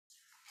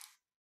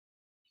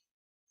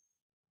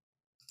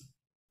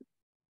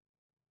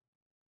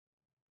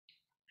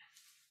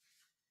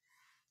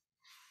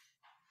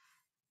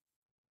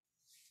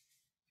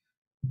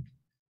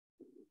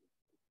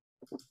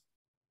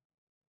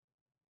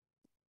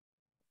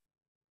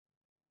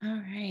All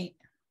right.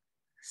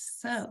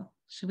 So,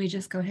 should we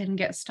just go ahead and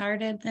get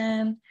started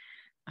then?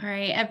 All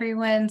right,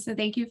 everyone. So,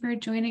 thank you for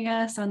joining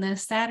us on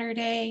this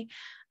Saturday.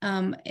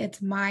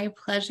 It's my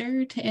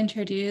pleasure to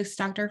introduce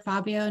Dr.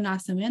 Fabio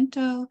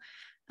Nascimento.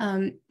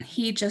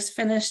 He just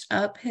finished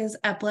up his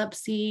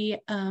epilepsy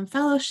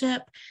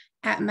fellowship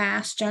at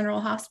Mass General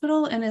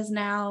Hospital and is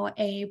now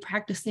a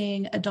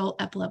practicing adult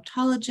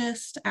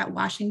epileptologist at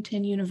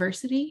Washington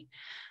University.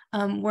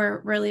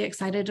 We're really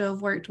excited to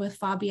have worked with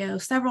Fabio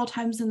several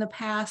times in the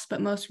past,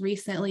 but most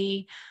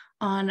recently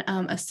on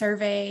a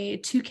survey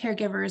to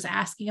caregivers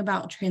asking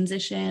about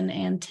transition.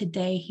 And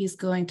today he's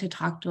going to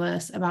talk to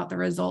us about the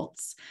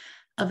results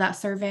of that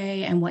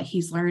survey and what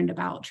he's learned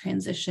about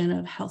transition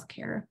of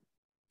healthcare.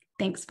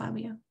 Thanks,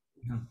 Fabio.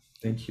 Yeah,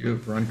 thank you,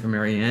 Veronica,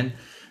 Marianne.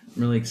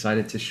 I'm really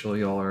excited to show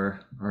you all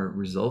our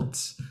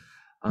results.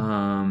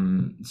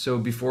 So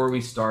before we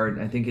start,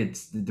 I think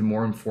it's the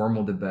more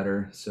informal, the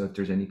better. So if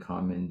there's any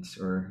comments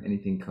or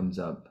anything comes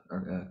up,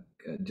 or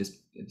just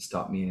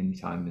stop me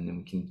anytime, and then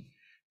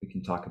we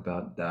can talk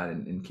about that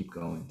and keep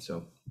going.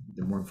 So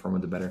the more informal,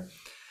 the better.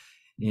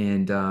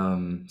 And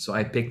so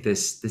I picked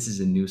this is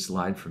a new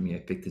slide for me. I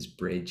picked this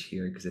bridge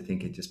here because I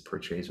think it just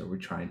portrays what we're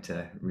trying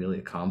to really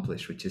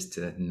accomplish, which is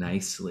to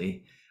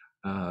nicely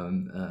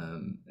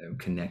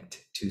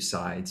connect two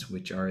sides,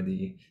 which are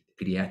the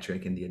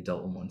pediatric and the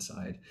adult on one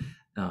side.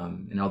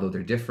 And although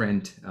they're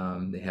different,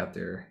 they have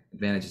their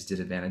advantages,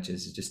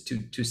 disadvantages. It's just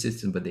two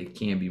systems, but they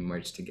can be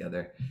merged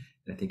together.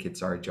 And I think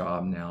it's our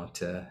job now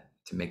to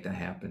make that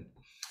happen.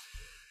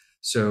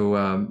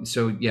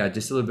 So yeah,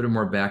 just a little bit of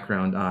more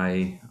background.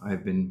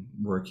 I've been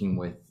working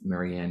with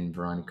Marianne and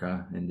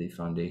Veronica and the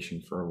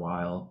foundation for a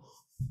while.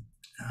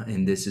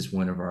 And this is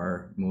one of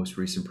our most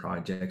recent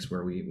projects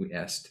where we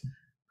asked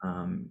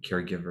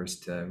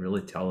caregivers to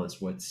really tell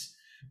us what's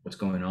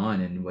going on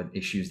and what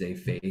issues they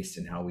faced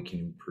and how we can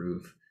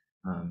improve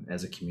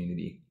as a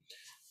community.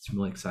 So I'm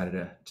really excited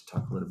to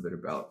talk a little bit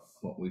about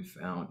what we've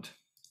found.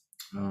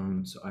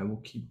 So I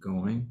will keep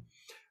going.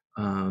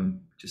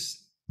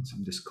 Just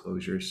some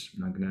disclosures.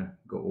 I'm not going to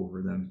go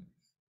over them.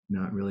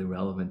 Not really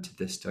relevant to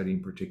this study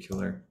in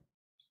particular.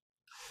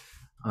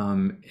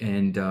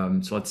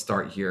 So let's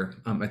start here.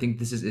 I think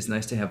it's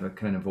nice to have a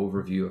kind of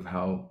overview of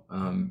how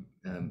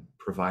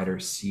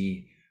providers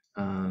see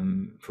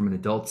from an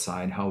adult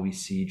side how we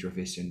see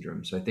Dravet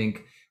syndrome. So I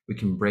think we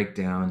can break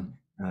down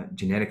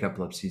genetic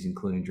epilepsies,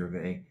 including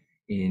Dravet,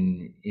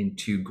 in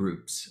two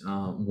groups.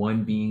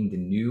 One being the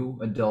new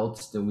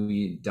adults that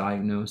we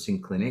diagnose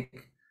in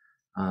clinic,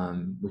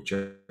 which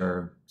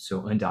are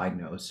so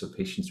undiagnosed, so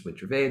patients with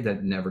Dravet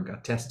that never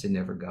got tested,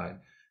 never got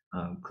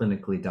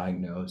clinically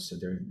diagnosed. So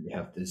they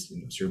have this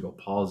cerebral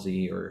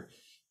palsy or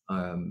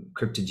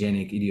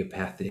cryptogenic,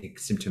 idiopathic,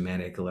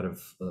 symptomatic, a lot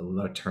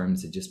of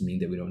terms that just mean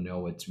that we don't know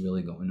what's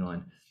really going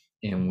on,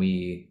 and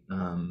we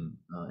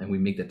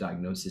make that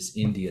diagnosis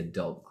in the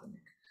adult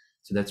clinic.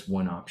 So that's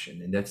one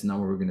option, and that's not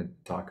what we're going to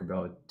talk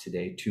about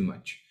today too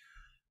much.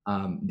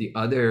 The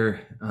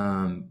other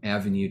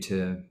avenue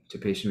to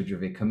patients with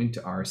Dravet coming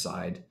to our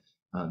side,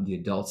 the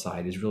adult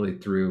side, is really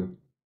through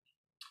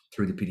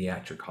the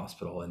pediatric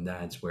hospital, and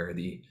that's where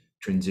the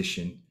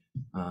transition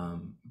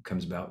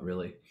comes about,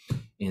 really.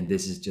 And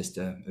this is just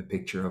a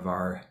picture of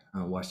our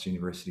Washington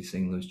University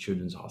St. Louis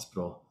Children's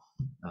Hospital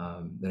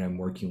that I'm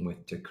working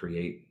with to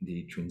create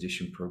the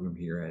transition program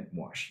here at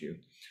WashU.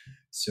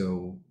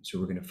 So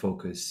we're going to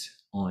focus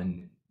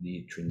on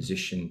the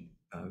transition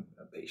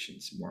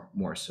patients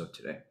more so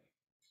today.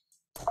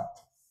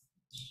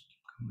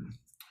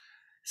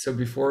 So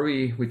before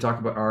we talk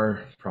about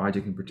our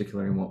project in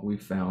particular and what we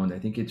found, I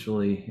think it's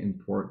really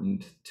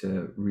important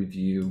to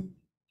review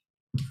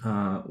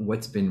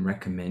what's been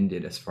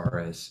recommended as far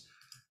as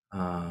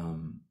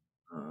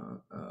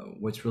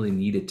what's really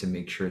needed to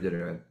make sure that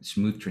a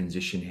smooth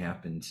transition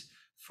happens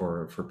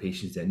for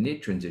patients that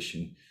need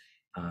transition,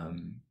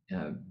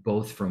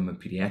 both from a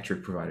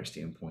pediatric provider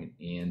standpoint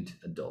and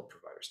adult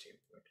provider standpoint.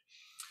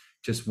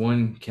 Just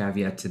one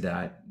caveat to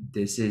that: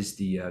 these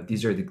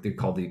are they're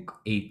called the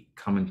 8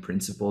 common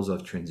principles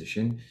of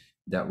transition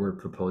that were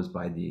proposed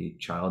by the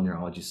Child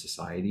Neurology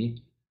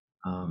Society.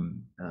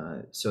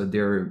 So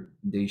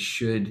they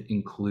should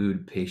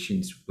include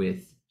patients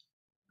with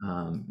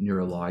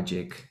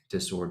neurologic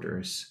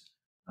disorders,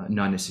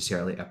 not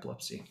necessarily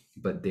epilepsy,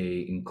 but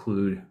they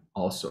include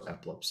also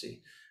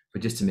epilepsy.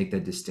 But just to make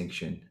that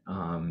distinction,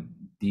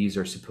 these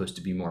are supposed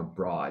to be more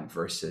broad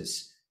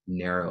versus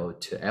narrow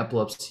to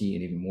epilepsy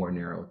and even more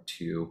narrow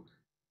to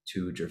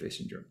Dravet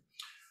syndrome.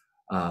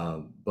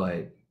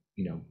 But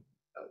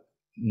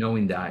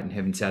knowing that and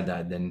having said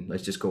that, then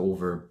let's just go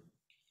over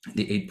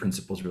the 8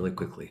 principles really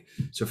quickly.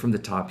 So from the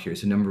top here,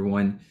 so number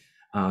 1,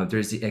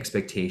 there's the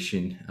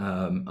expectation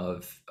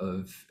of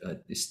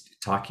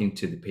talking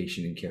to the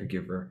patient and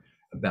caregiver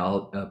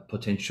about a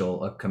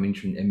potential upcoming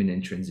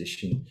imminent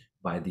transition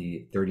by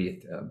the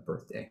 13th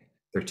birthday.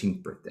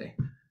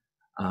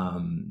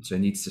 So it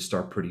needs to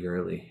start pretty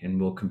early,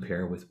 and we'll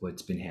compare with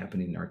what's been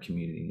happening in our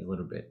community in a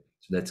little bit.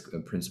 So that's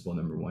principle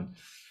number 1.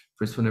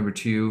 Principle number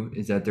 2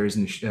 is that there's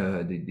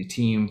the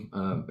team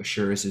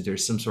assures that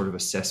there's some sort of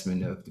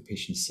assessment of the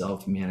patient's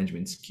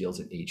self-management skills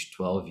at age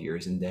 12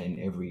 years and then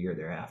every year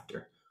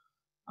thereafter.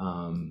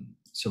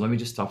 So let me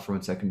just stop for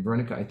 1 second.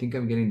 Veronica, I think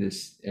I'm getting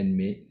this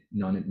admit,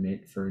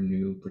 non-admit for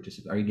new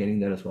participants. Are you getting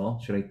that as well?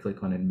 Should I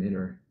click on admit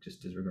or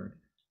just disregard?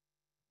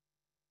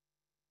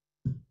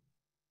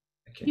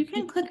 Okay. You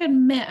can click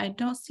admit. I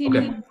don't see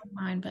anything on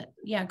mine, but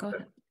yeah, go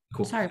ahead.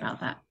 Cool. Sorry about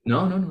that.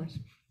 No worries.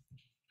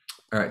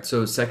 All right,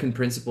 so second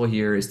principle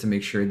here is to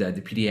make sure that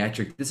the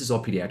pediatric, this is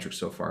all pediatric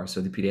so far,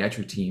 so the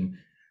pediatric team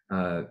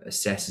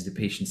assesses the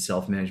patient's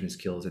self-management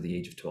skills at the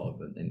age of 12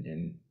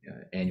 and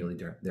annually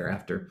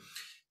thereafter.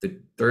 The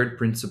third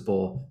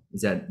principle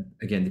is that,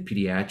 again, the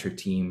pediatric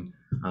team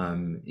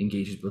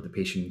engages with the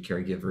patient and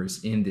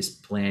caregivers in this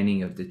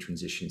planning of the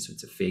transition, so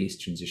it's a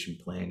phased transition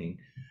planning,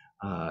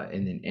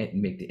 and then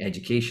make the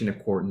education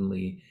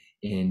accordingly,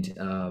 and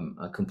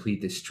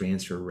complete this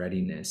transfer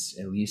readiness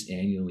at least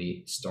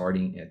annually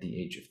starting at the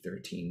age of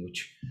 13,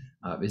 which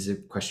is a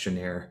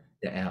questionnaire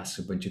that asks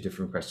a bunch of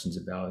different questions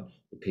about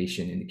the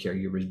patient and the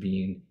caregivers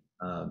being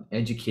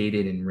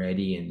educated and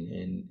ready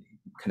and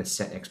kind of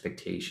set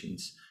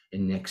expectations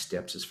and next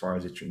steps as far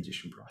as the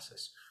transition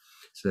process.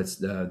 So that's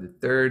the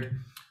third.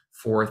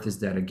 Fourth is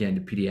that, again,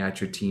 the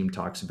pediatric team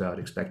talks about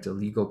expected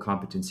legal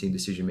competency and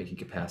decision-making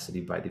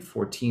capacity by the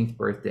 14th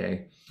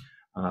birthday.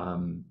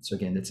 So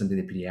again, that's something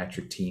the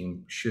pediatric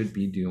team should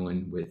be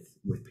doing with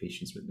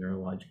patients with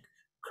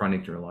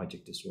chronic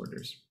neurologic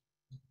disorders.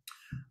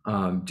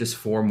 Just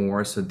 4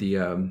 more. So the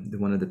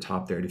one at the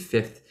top there, the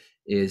 5th,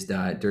 is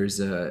that there's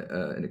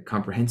a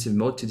comprehensive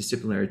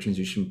multidisciplinary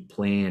transition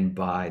plan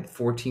by the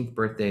 14th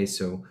birthday.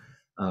 So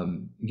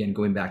again,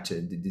 going back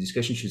to the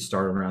discussion should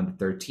start around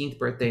the 13th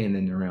birthday and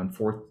then around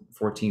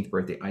 14th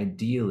birthday.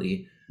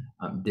 Ideally,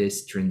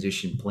 this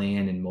transition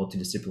plan and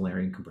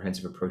multidisciplinary and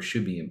comprehensive approach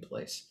should be in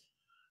place.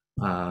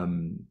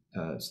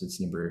 So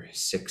that's number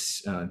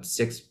 6.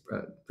 Sixth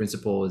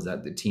principle is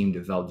that the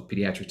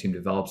pediatric team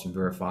develops and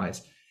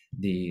verifies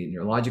the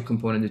neurologic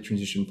component of the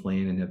transition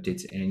plan and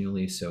updates it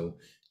annually. So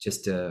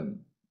just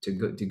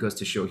it goes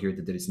to show here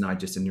that it's not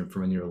just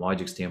from a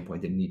neurologic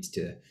standpoint that needs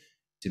to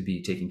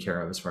be taken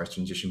care of as far as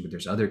transition, but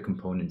there's other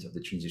components of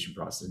the transition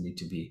process that need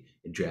to be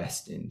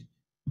addressed and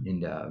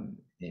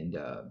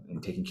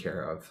taken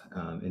care of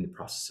in the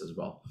process as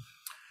well.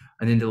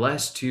 And then the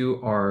last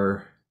 2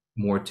 are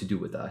more to do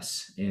with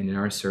us, and in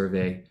our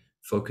survey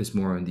focus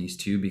more on these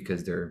 2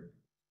 because they're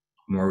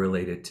more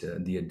related to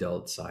the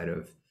adult side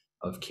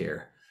of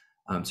care.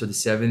 So the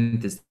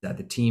 7th is that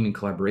the team, in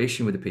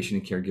collaboration with the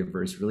patient and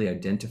caregivers, really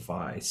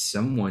identify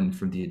someone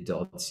from the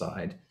adult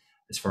side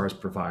as far as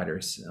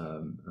providers,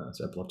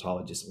 so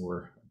epileptologists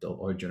or adult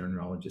or general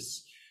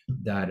neurologists,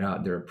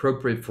 that they're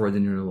appropriate for the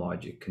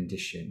neurologic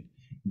condition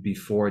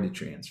before the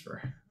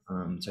transfer.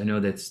 So I know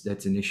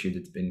that's an issue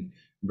that's been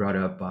brought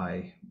up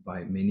by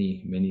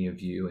many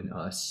of you and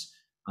us,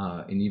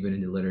 and even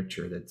in the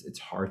literature, that it's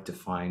hard to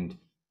find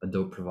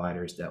adult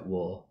providers that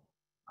will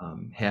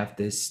have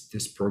this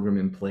program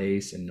in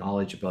place and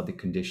knowledge about the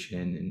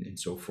condition and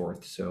so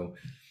forth. So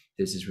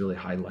this is really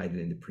highlighted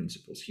in the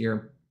principles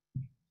here.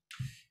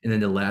 And then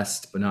the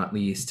last but not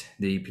least,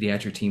 the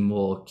pediatric team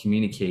will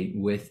communicate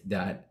with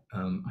that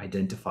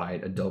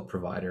identified adult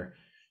provider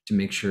to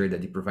make sure that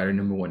the provider,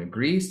 number 1,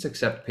 agrees to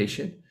accept the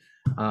patient,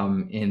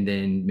 and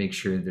then make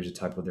sure there's a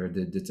typo there,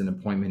 that an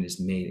appointment is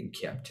made and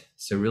kept.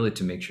 So really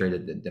to make sure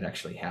that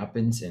actually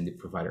happens and the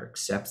provider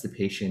accepts the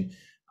patient,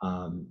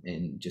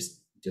 and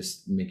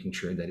just making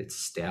sure that it's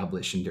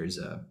established and there's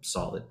a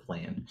solid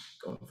plan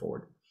going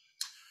forward.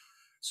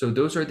 So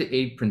those are the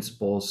 8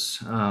 principles.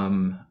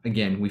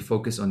 Again, we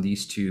focus on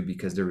these 2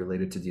 because they're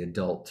related to the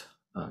adult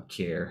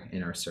care,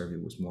 and our survey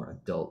was more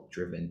adult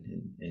driven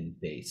and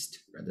based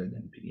rather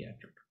than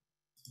pediatric.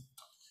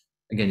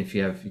 Again, if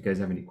you guys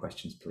have any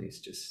questions,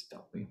 please just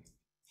stop me.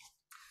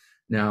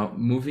 Now,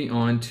 moving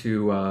on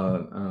to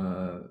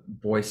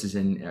Boyce's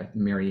and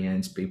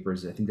Marianne's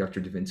papers. I think Dr.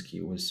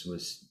 Davinsky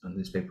was on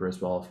this paper as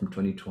well from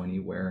 2020,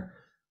 where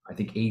I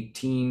think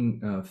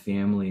 18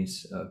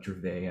 families of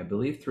Dravet, I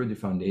believe through the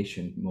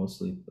foundation,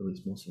 mostly, at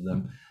least most of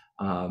them,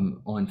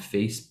 on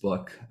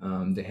Facebook.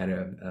 They had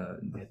a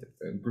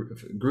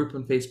group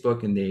on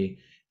Facebook, and they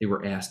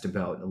were asked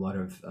about a lot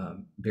of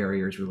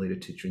barriers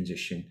related to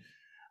transition,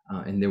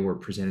 and they were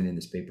presented in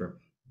this paper.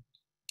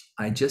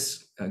 I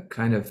just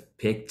kind of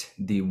picked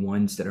the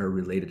ones that are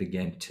related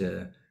again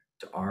to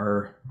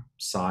our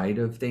side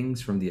of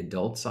things from the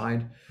adult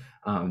side.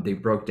 They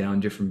broke down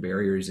different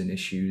barriers and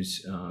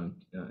issues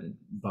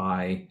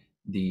by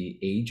the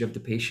age of the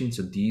patient.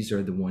 So these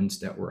are the ones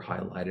that were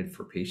highlighted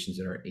for patients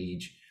that are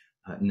age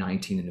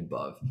 19 and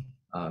above.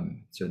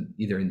 So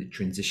either in the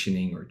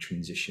transitioning or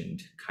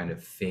transitioned kind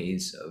of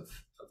phase of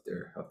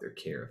their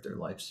care, of their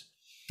lives.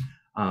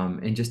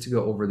 And just to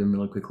go over them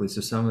really quickly,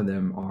 so some of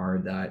them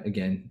are that,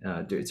 again,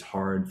 it's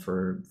hard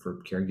for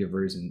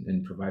caregivers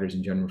and providers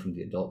in general from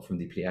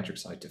the pediatric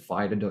side to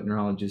find adult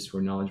neurologists who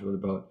are knowledgeable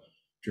about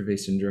Dravet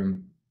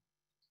syndrome.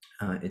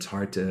 It's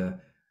hard to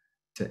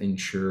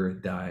ensure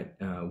that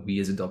we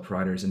as adult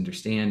providers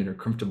understand and are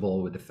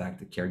comfortable with the fact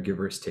that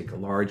caregivers take a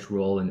large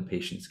role in the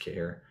patient's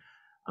care.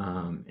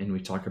 And we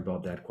talk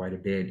about that quite a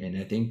bit. And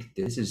I think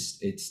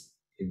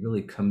it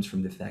really comes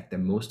from the fact that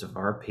most of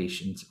our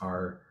patients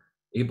are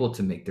able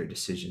to make their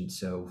decisions.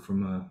 So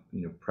from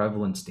a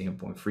prevalence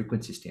standpoint,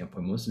 frequency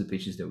standpoint, most of the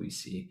patients that we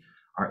see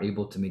are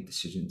able to make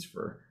decisions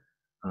for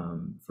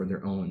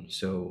their own.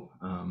 So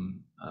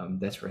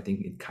that's where I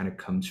think it kind of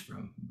comes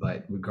from.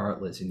 But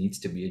regardless, it needs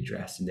to be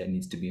addressed, and that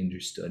needs to be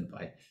understood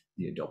by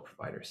the adult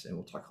providers. And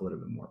we'll talk a little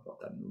bit more about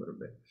that in a little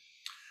bit.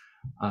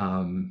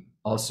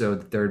 Also,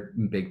 the third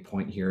big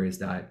point here is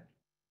that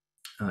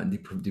the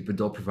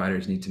adult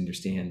providers need to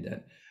understand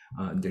that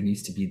there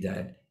needs to be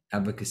that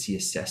advocacy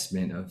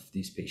assessment of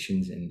these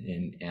patients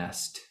and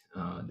asked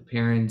the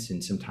parents,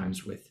 and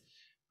sometimes with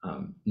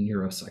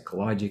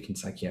neuropsychologic and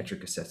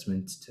psychiatric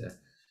assessments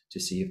to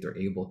see if they're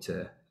able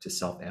to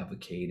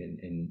self-advocate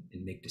and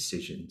make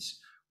decisions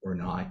or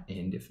not,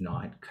 and if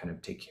not, kind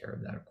of take care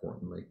of that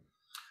accordingly.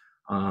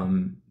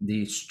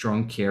 The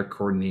strong care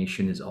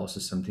coordination is also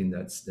something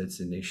that's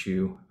an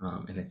issue,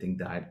 and I think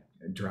that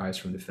derives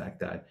from the fact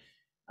that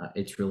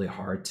it's really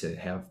hard to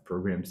have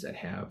programs that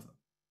have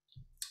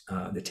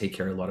that take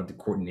care of a lot of the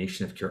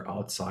coordination of care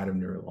outside of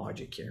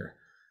neurologic care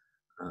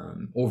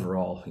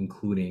overall,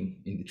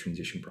 including in the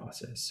transition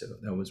process. So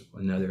that was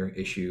another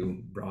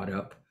issue brought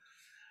up.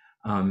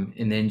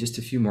 And then just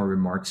a few more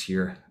remarks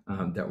here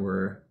that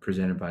were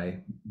presented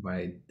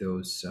by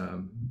those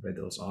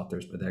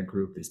authors, by that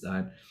group, is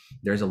that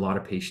there's a lot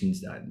of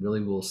patients that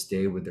really will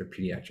stay with their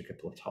pediatric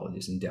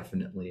epileptologist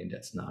indefinitely, and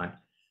that's not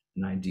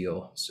an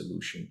ideal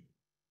solution.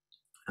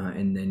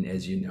 And then,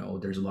 as you know,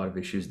 there's a lot of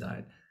issues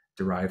that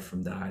derive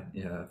from that.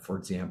 For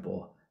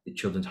example, the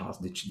children's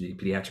hospital, the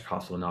pediatric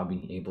hospital not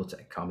being able to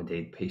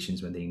accommodate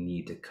patients when they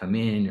need to come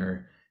in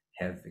or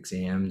have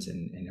exams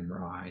and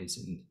MRIs,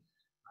 and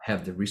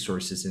have the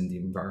resources in the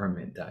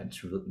environment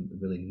that's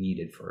really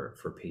needed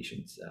for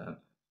patients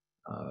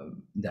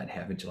that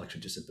have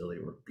intellectual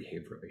disability or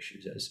behavioral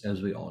issues,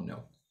 as we all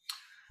know.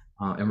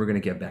 And we're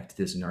going to get back to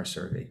this in our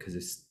survey because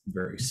it's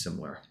very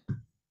similar.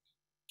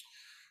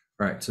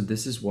 All right, so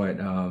this is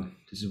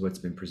what's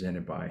been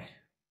presented by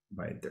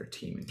their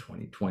team in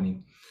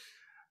 2020.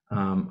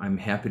 I'm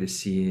happy to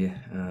see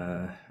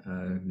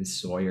Ms.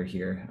 Sawyer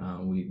here.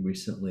 We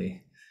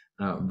recently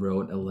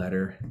wrote a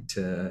letter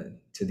to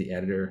the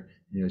editor,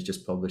 and it was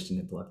just published in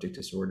Epileptic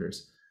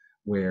Disorders,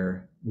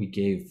 where we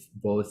gave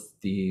both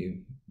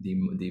the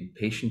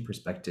patient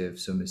perspective,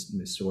 so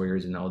Ms.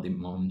 Sawyer's and all the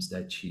moms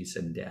that she's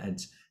and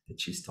dads that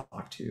she's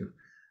talked to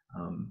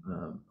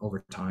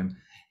over time,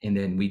 and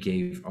then we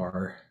gave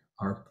our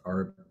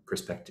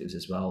perspectives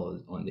as well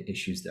on the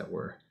issues that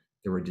were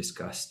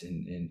discussed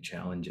and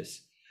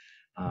challenges.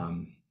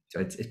 So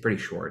it's pretty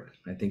short.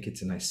 I think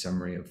it's a nice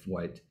summary of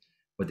what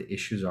the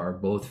issues are,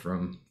 both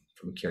from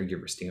a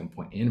caregiver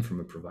standpoint and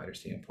from a provider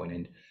standpoint.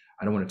 And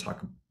I don't want to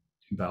talk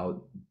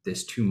about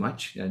this too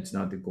much. That's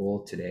not the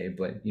goal today,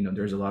 but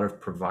there's a lot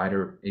of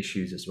provider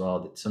issues as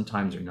well that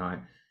sometimes are not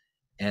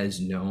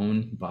as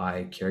known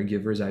by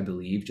caregivers, I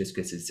believe, just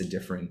because it's a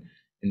different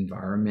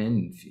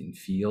environment and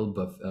field.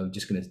 But I'm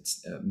just going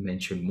to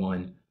mention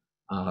one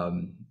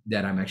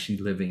that I'm actually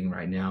living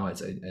right now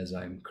as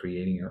I'm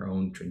creating our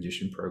own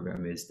transition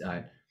program, is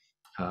that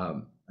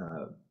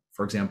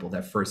for example,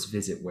 that first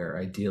visit, where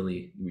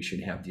ideally we should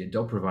have the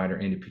adult provider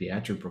and the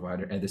pediatric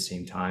provider at the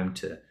same time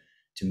to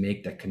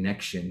make that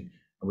connection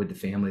with the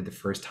family the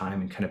first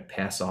time and kind of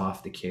pass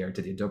off the care to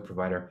the adult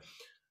provider.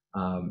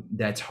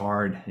 That's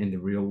hard in the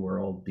real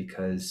world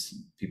because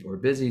people are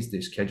busy,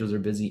 their schedules are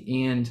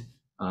busy, and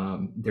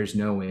there's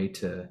no way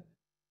to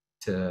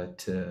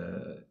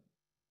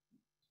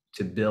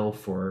bill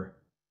for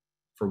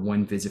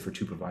one visit for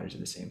two providers at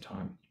the same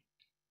time.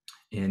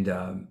 And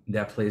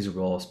that plays a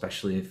role,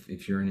 especially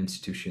if you're an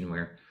institution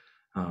where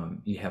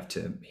you have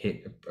to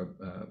hit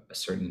a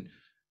certain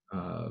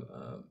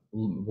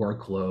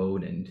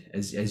workload, and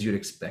as you'd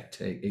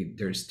expect,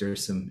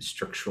 there's some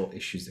structural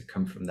issues that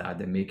come from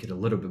that make it a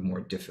little bit more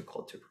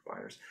difficult to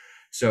providers.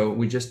 So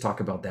we just talk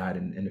about that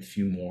and a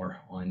few more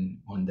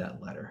on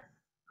that letter,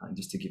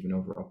 just to give an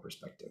overall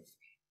perspective.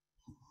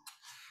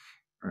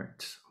 All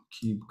right.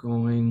 Keep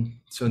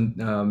going. So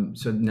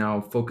now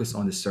focus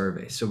on the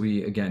survey. So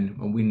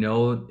we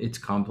know it's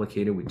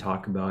complicated. We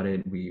talk about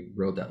it. We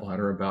wrote that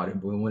letter about it,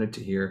 but we wanted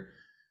to hear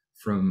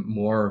from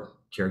more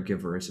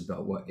caregivers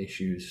about what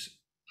issues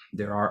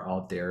there are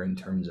out there in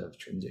terms of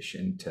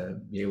transition, to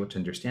be able to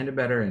understand it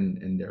better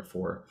and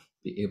therefore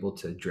be able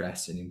to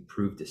address and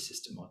improve the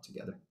system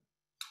altogether.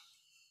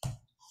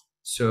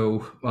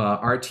 So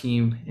our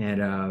team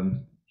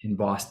in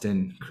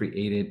Boston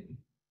created,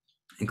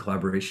 in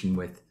collaboration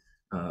with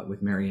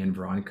Marianne,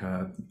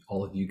 Veronica,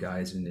 all of you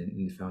guys in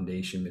the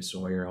foundation, Ms.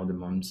 Sawyer, all the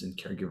moms and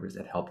caregivers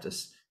that helped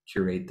us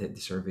curate the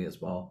survey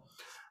as well.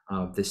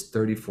 This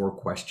 34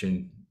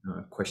 question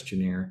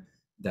questionnaire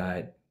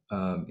that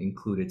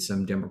included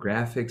some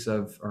demographics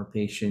of our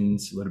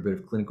patients, a little bit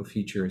of clinical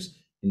features,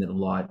 and then a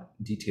lot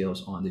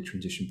details on the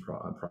transition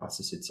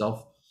process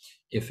itself.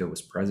 if it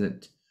was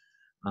present.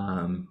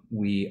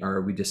 We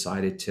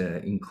decided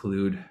to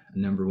include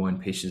number one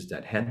patients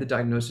that had the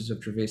diagnosis of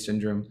Dravet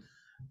syndrome,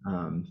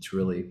 to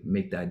really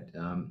make that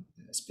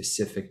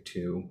specific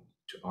to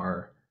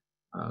our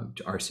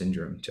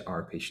syndrome, to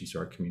our patients, to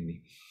our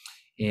community.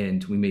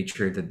 And we made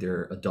sure that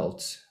they're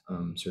adults,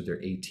 so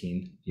they're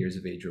 18 years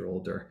of age or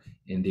older,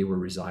 and they were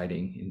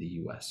residing in the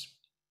U.S.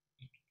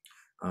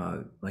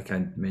 Like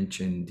I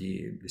mentioned,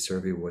 the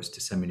survey was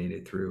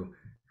disseminated through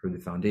the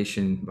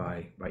foundation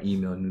by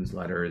email,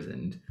 newsletters,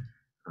 and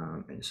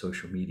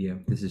social media.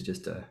 This is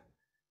just a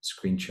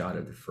screenshot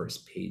of the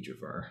first page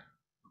of our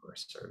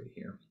survey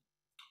here.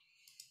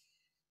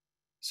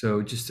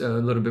 So just a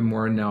little bit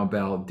more now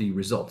about the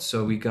results.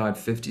 So we got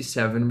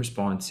 57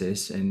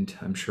 responses, and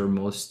I'm sure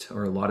most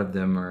or a lot of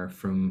them are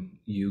from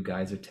you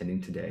guys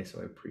attending today. So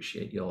I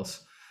appreciate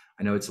y'all's.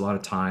 I know it's a lot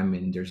of time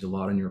and there's a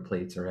lot on your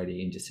plates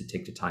already, and just to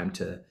take the time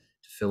to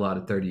fill out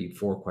a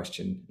 34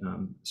 question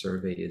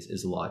survey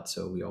is a lot.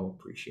 So we all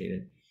appreciate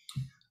it.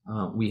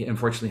 We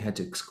unfortunately had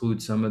to exclude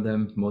some of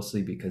them,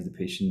 mostly because the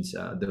patients,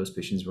 those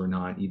patients were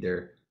not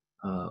either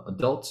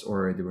adults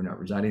or they were not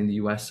residing in the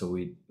US. So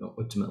we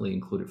ultimately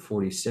included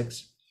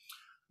 46.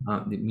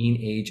 The mean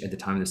age at the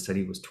time of the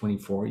study was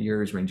 24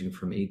 years, ranging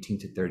from 18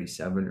 to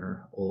 37,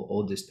 or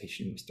oldest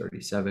patient was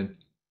 37.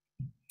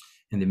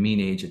 And the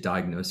mean age of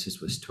diagnosis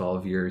was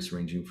 12 years,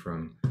 ranging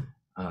from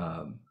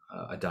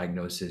a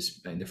diagnosis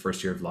in the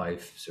first year of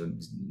life, so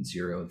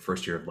 0, the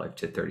first year of life,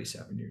 to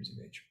 37 years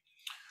of age.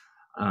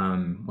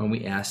 When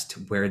we asked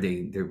where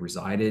they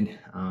resided,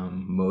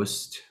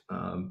 most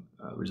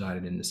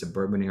resided in the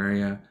suburban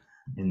area,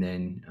 and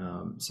then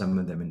some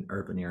of them in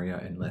urban area,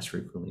 and less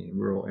frequently in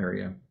rural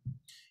area.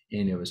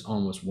 And it was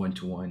almost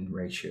 1-to-1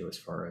 ratio as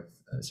far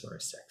as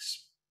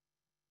sex.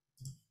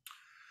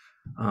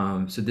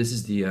 So this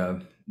is the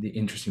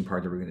interesting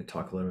part that we're going to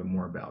talk a little bit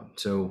more about.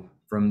 So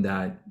from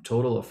that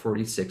total of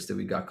 46 that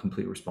we got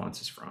complete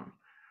responses from,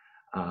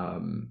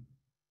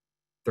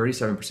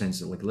 37%,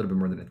 so like a little bit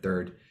more than a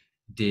third,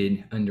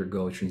 did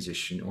undergo a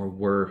transition or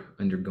were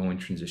undergoing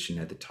transition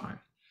at the time,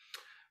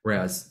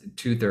 whereas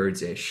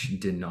 2/3-ish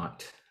did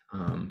not.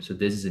 So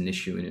this is an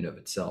issue in and of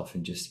itself,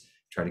 and just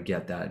try to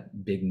get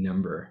that big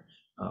number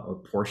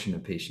or portion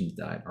of patients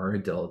that are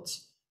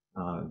adults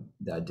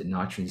that did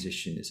not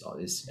transition is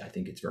I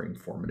think it's very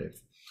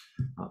informative.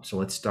 So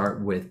let's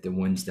start with the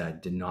ones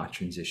that did not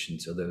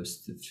transition. So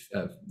those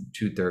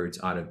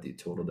 2/3 out of the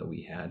total that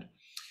we had.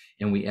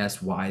 And we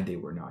asked why they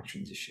were not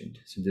transitioned.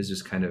 So this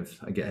is kind of,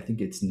 again, I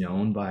think it's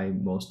known by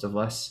most of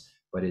us,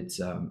 but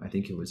it's I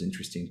think it was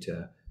interesting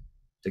to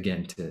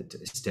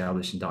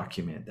establish and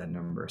document that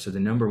number. So the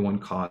number one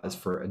cause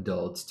for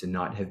adults to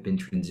not have been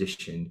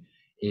transitioned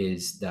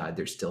is that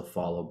they're still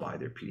followed by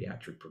their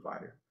pediatric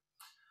provider.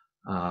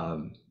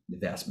 The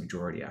vast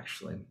majority,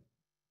 actually.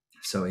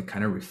 So it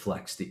kind of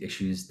reflects the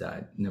issues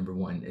that, number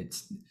one,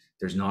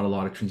 there's not a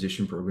lot of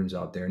transition programs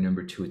out there.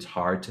 Number two, it's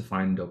hard to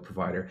find an adult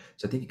provider.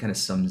 So I think it kind of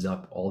sums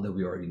up all that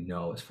we already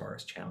know as far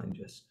as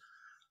challenges.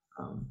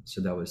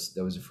 So that was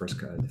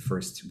the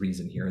first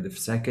reason here. The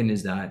second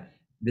is that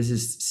this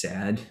is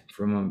sad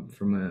from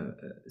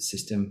a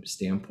system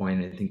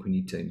standpoint. I think we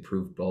need to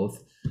improve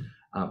both.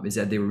 Is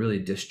that they were really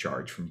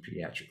discharged from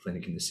pediatric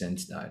clinic, in the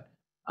sense that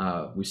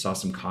we saw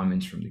some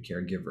comments from the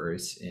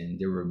caregivers, and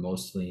they were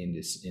mostly in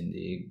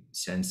the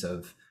sense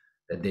of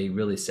that they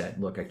really said,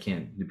 look, the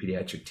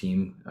pediatric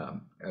team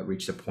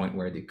reached a point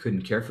where they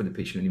couldn't care for the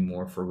patient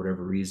anymore for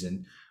whatever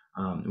reason.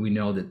 We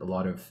know that a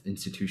lot of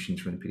institutions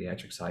from the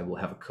pediatric side will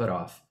have a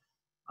cutoff,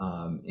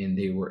 and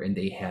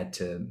they had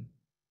to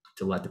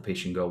let the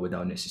patient go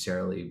without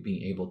necessarily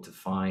being able to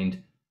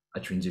find a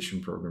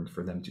transition program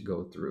for them to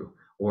go through,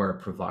 or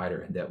a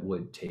provider that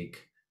would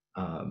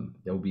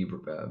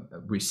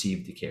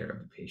receive the care of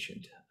the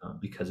patient,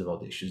 because of all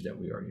the issues that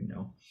we already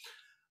know.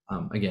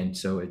 Again,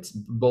 so it's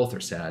both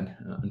are sad,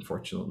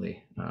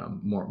 unfortunately.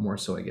 More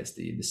so, I guess,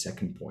 the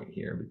second point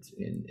here, but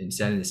in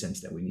sad in the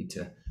sense that we need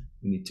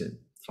to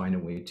find a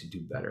way to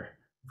do better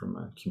from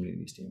a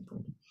community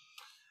standpoint.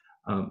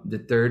 The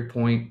third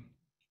point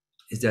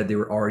is that they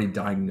were already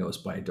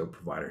diagnosed by adult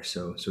providers.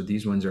 So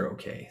these ones are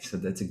okay. So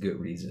that's a good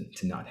reason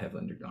to not have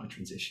undergone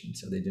transition.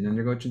 So they didn't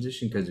undergo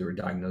transition because they were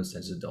diagnosed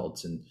as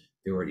adults and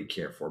they were already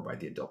cared for by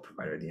the adult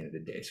provider at the end of the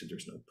day. So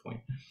there's no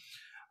point.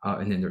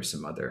 And then there's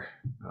some other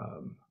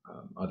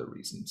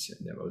reasons,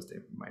 and that was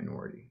the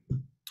minority.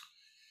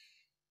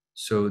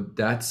 So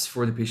that's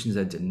for the patients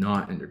that did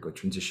not undergo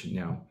transition.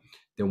 Now,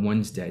 the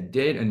ones that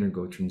did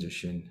undergo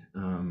transition,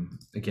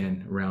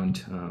 again,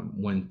 around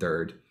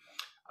 1/3.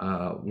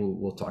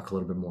 We'll talk a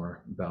little bit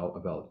more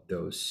about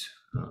those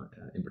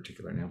in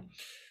particular now.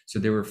 So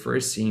they were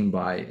first seen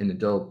by an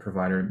adult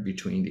provider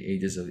between the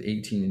ages of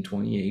 18 and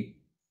 28,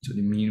 so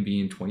the mean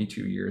being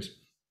 22 years.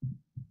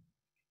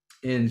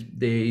 And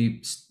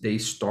they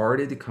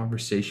started the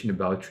conversation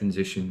about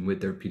transition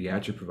with their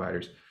pediatric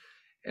providers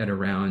at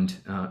around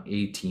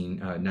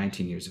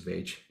 19 years of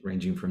age,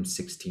 ranging from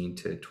 16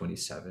 to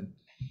 27.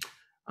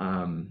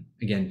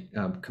 Again,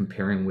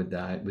 comparing with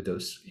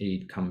those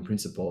 8 common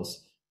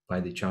principles by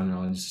the Child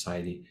Neurology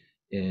Society,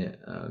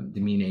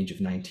 the mean age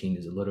of 19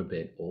 is a little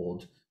bit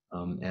old,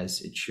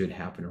 as it should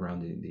happen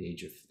around the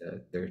age of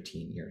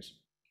 13 years.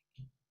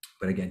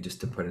 But again, just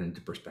to put it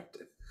into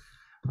perspective,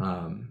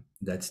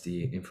 that's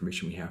the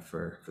information we have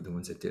for the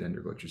ones that did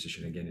undergo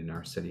transition, again, in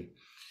our study.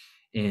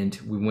 And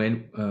we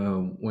went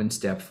one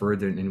step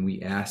further, and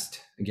we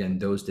asked, again,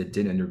 those that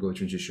did undergo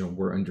transition or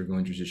were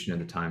undergoing transition at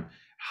the time,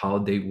 how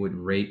they would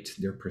rate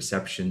their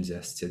perceptions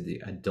as to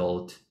the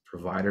adult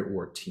provider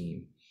or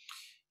team.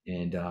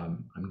 And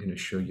I'm going to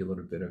show you a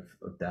little bit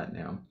of that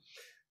now.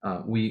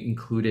 We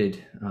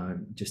included,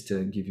 just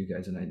to give you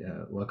guys an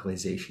idea,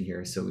 localization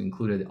here. So we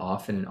included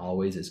often and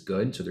always as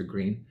good, so they're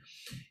green,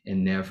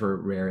 and never,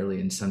 rarely,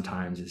 and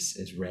sometimes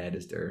as red,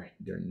 as they're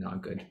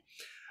not good.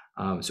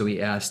 So we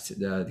asked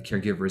the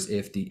caregivers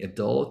if the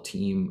adult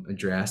team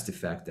addressed the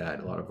fact that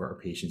a lot of our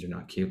patients are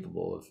not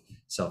capable of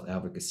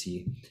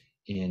self-advocacy,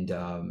 and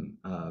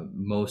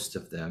most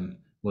of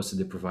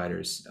the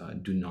providers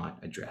do not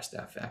address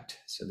that fact.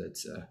 So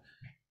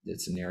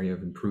that's an area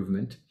of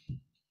improvement.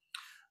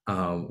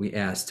 We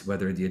asked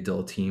whether the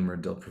adult team or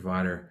adult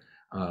provider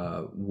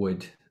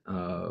would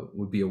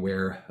be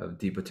aware of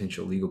the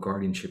potential legal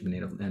guardianship and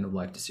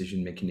end-of-life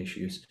decision-making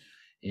issues,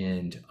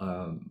 and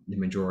the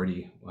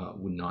majority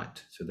would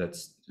not. So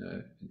that's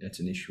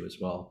an issue as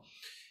well.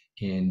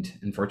 And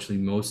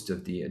unfortunately, most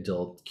of the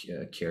adult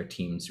care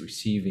teams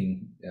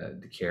receiving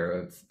the care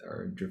of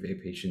our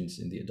Dravet patients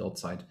in the adult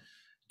side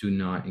do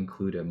not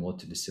include a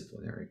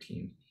multidisciplinary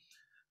team,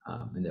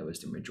 and that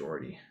was the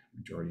majority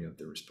of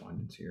the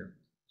respondents here.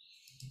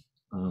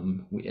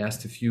 We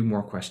asked a few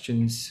more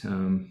questions.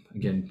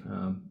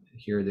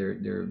 Here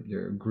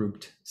they're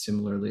grouped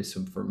similarly.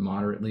 So for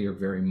moderately or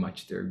very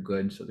much, they're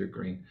good, so they're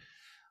green.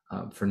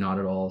 For not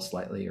at all,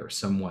 slightly, or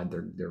somewhat,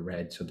 they're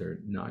red, so they're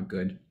not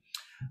good.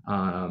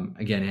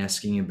 Again,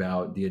 asking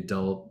about the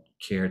adult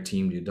care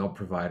team, the adult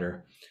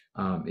provider,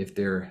 if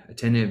they're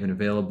attentive and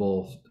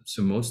available.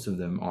 So most of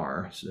them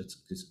are, so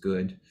that's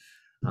good.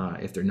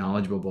 If they're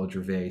knowledgeable about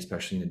Dravet,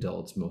 especially in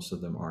adults, most of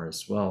them are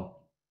as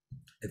well.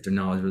 If they're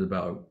knowledgeable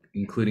about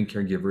including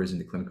caregivers in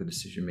the clinical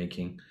decision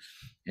making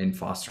and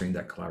fostering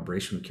that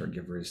collaboration with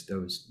caregivers,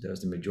 those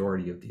the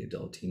majority of the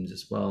adult teams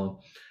as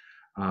well.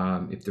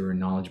 If they were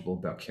knowledgeable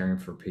about caring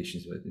for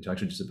patients with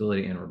intellectual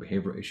disability and or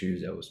behavioral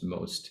issues, that was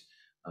most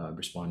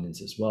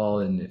respondents as well.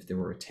 And if they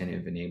were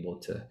attentive and able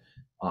to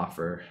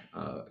offer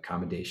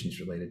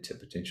accommodations related to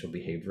potential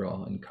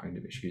behavioral and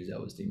cognitive issues,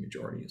 that was the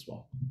majority as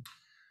well.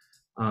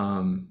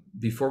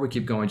 Before we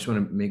keep going, I just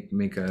want to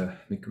make a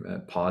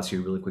pause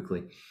here really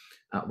quickly.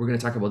 We're going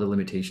to talk about the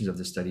limitations of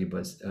the study,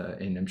 but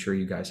and I'm sure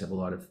you guys have a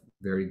lot of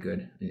very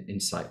good,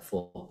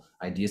 insightful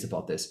ideas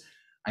about this.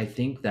 I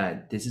think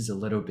that this is a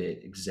little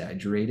bit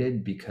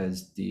exaggerated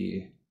because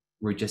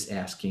we're just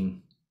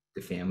asking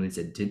the families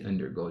that did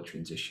undergo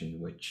transition,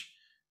 which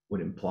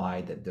would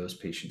imply that those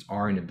patients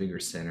are in a bigger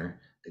center,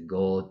 the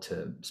goal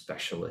to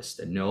specialists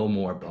that know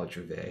more about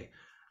Dravet.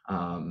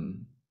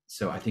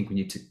 So I think we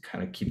need to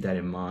kind of keep that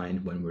in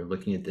mind when we're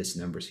looking at this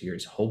numbers here.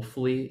 Is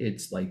hopefully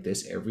it's like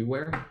this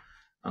everywhere,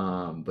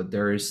 but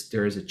there is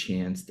a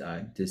chance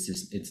that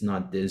it's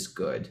not this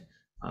good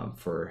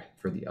for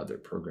the other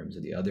programs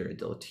or the other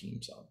adult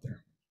teams out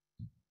there.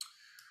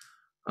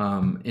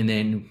 And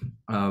then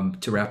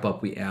to wrap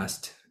up, we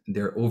asked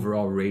their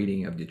overall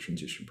rating of the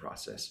transition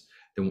process.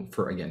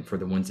 For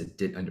the ones that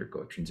did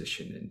undergo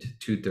transition, and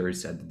 2/3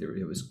 said that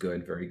it was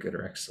good, very good,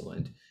 or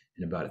excellent,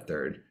 and about a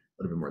third, a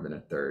little bit more than a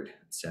third,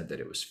 said that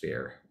it was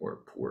fair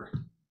or poor.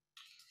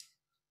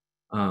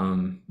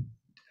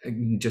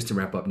 Just to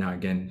wrap up now,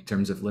 again, in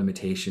terms of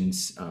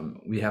limitations,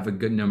 we have a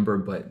good number,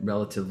 but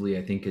relatively,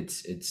 I think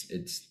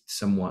it's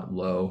somewhat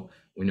low.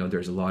 We know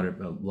there's a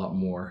lot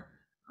more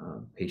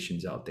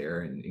patients out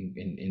there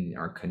in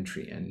our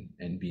country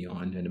and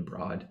beyond and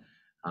abroad.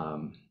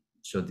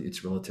 So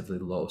it's relatively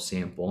low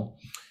sample.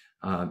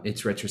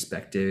 It's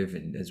retrospective,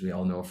 and as we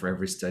all know, for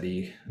every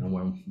study,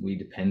 when we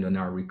depend on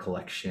our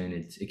recollection,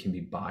 it can be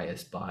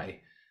biased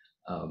by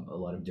a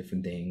lot of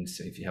different things.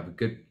 So if you have a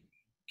good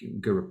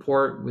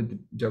rapport with the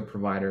drug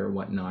provider or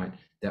whatnot,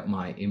 that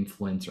might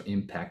influence or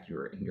impact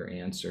your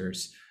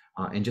answers.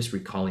 And just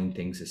recalling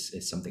things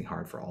is something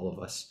hard for all of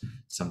us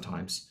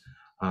sometimes.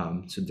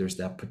 So there's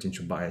that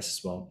potential bias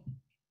as well.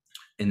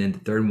 And then the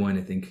third one,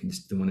 I think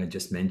the one I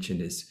just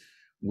mentioned, is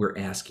we're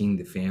asking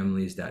the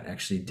families that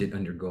actually did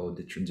undergo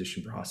the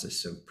transition process.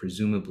 So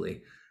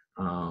presumably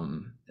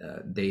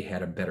they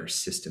had a better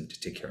system to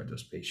take care of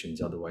those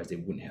patients. Otherwise they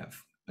wouldn't have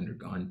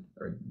undergone,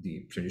 or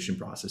the transition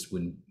process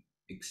wouldn't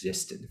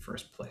exist in the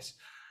first place.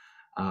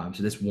 So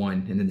that's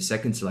one. And then the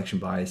second selection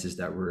bias is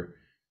that we're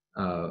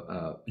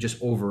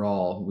just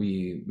overall,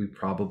 we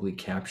probably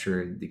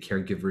capture the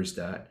caregivers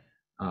that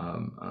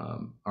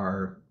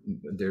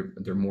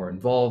they're more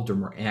involved or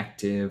more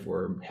active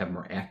or have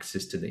more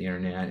access to the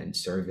internet and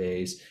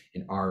surveys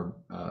and are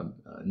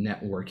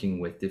networking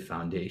with the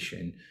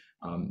foundation.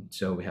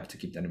 So we have to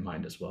keep that in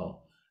mind as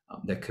well.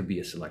 That could be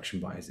a selection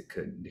bias that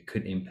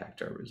could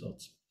impact our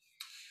results.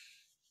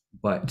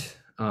 But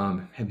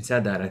having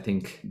said that, I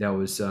think that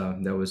was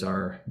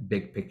our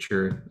big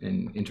picture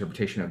and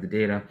interpretation of the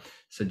data.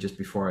 So just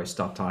before I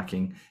stop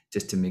talking,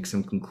 just to make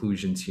some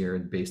conclusions here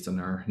based on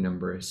our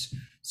numbers.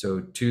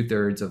 So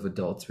 2/3 of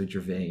adults with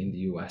Dravet in the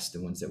U.S.,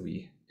 the ones that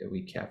we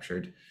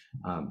captured,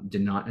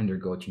 did not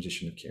undergo a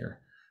transition of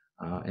care,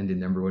 and the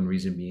number one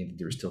reason being that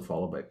they were still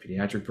followed by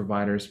pediatric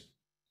providers.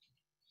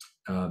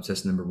 So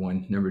that's number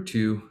one. Number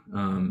two,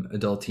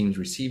 adult teams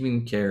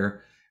receiving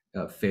care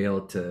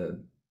failed to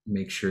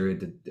make sure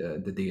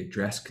that they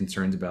address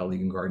concerns about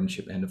legal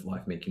guardianship, end of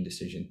life making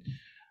decision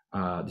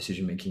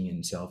making,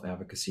 and self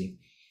advocacy.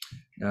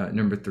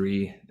 Number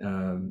three,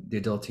 the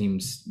adult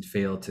teams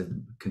fail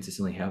to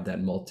consistently have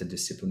that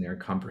multidisciplinary,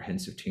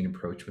 comprehensive team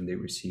approach when they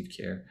receive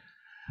care.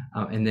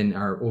 And then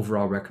our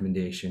overall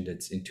recommendation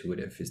that's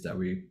intuitive is that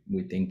we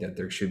think that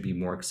there should be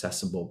more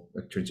accessible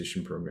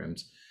transition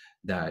programs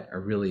that are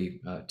really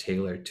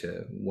tailored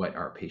to what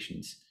our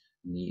patients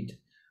need,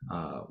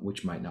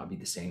 which might not be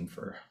the same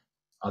for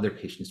other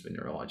patients with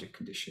neurologic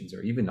conditions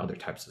or even other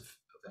types of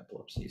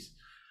epilepsies,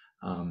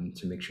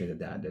 to make sure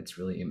that that's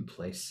really in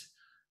place,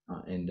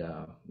 and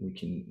we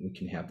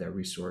can have that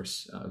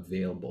resource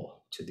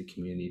available to the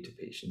community, to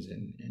patients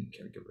and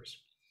caregivers.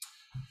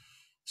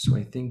 So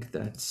I think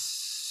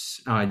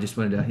that's, I just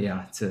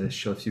wanted to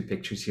show a few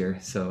pictures here.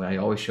 So I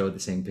always show the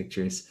same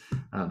pictures.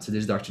 So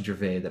there's Dr.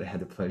 Dravet that I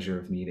had the pleasure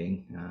of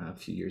meeting a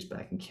few years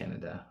back in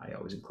Canada. I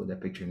always include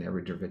that picture in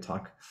every Dravet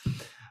talk.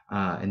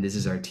 And this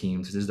is our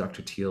team. So this is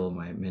Dr. Thiele,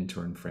 my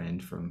mentor and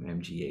friend from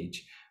MGH.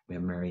 We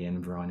have Marianne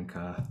and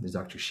Veronica. There's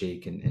Dr.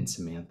 Sheikh and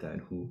Samantha,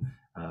 who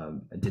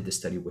did the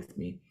study with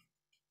me.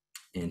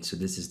 And so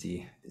this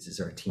is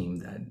our team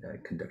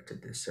that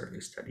conducted this survey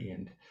study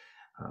and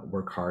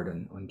work hard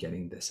on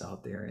getting this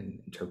out there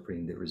and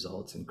interpreting the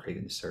results and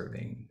creating the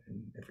survey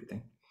and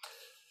everything.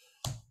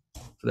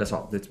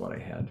 So that's what I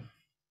had.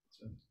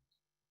 So.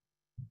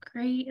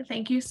 Great,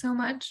 thank you so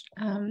much.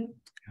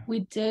 We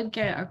did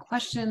get a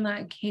question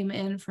that came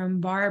in from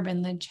Barb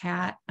in the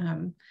chat.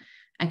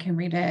 I can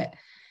read it.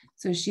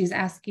 So she's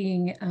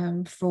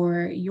asking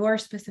for your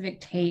specific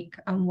take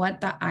on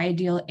what the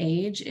ideal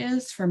age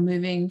is for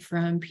moving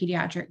from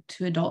pediatric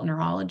to adult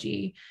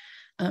neurology.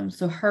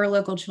 So her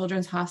local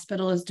children's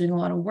hospital is doing a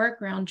lot of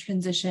work around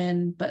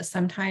transition, but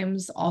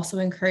sometimes also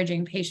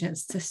encouraging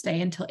patients to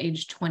stay until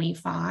age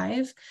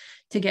 25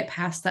 to get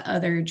past the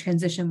other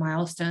transition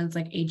milestones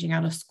like aging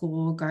out of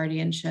school,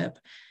 guardianship,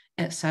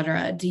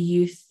 etc. Do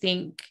you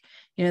think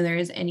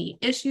there's any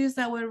issues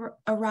that would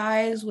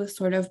arise with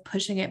sort of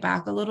pushing it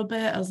back a little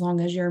bit, as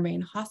long as your main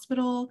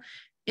hospital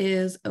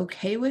is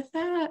okay with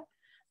that?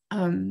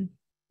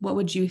 What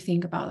would you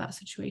think about that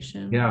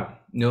situation? Yeah,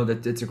 no,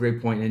 that's a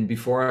great point. And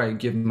before I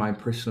give my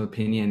personal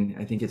opinion,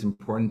 I think it's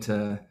important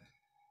to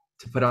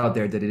put out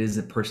there that it is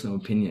a personal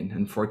opinion.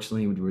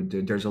 Unfortunately,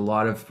 there's a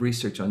lot of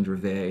research on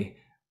Dravet,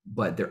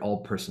 but they're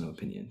all personal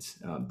opinions.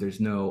 There's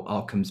no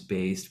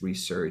outcomes-based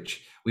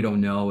research. We don't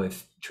know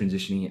if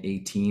transitioning at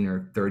 18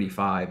 or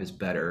 35 is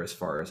better as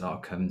far as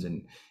outcomes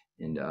and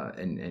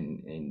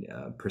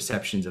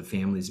perceptions of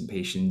families and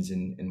patients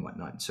and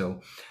whatnot.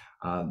 So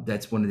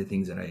that's one of the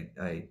things that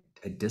I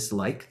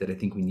dislike, that I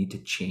think we need to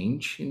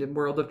change in the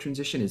world of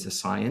transition. Is a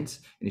science,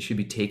 and it should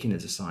be taken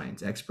as a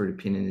science. Expert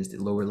opinion is the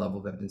lower level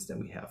of evidence that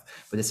we have.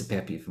 But that's a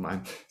pet peeve of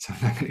mine, so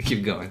I'm not going to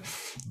keep going.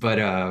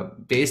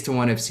 But based on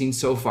what I've seen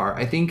so far,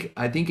 I think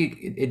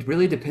it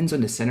really depends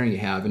on the center you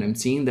have, and I'm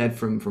seeing that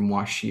from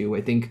WashU.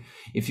 I think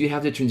if you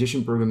have the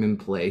transition program in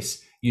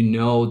place,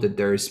 that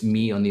there's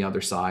me on the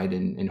other side,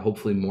 and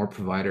hopefully more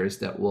providers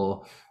that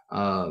will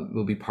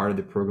be part of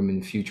the program in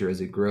the future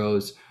as it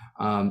grows.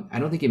 I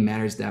don't think it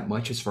matters that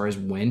much as far as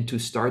when to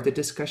start the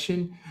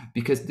discussion,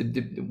 because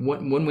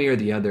one way or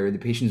the other, the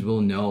patients will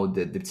know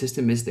that the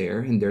system is there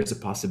and there's a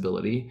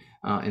possibility,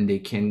 and they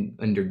can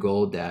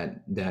undergo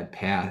that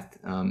path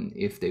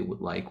if they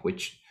would like,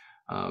 which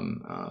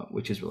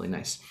is really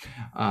nice.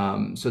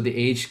 So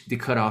the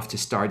cutoff to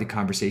start the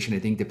conversation, I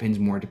think, depends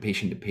more to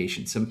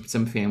patient.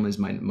 Some families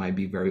might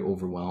be very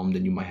overwhelmed,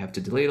 and you might have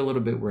to delay it a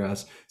little bit,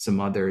 whereas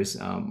some others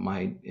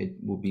it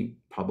will be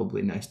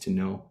probably nice to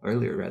know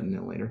earlier rather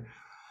than later.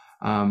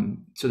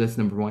 So that's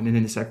number one. And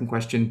then the second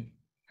question,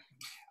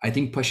 I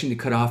think pushing the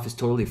cutoff is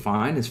totally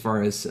fine as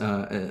far as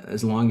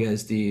long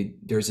as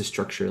there's a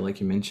structure, like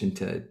you mentioned,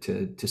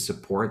 to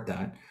support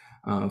that.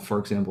 For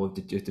example,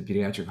 if the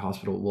pediatric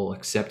hospital will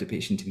accept a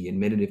patient to be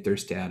admitted if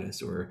there's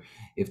status, or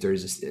if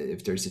there's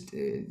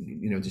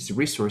just a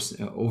resource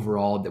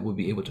overall that will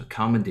be able to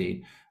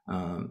accommodate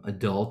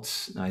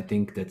adults, I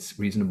think that's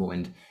reasonable.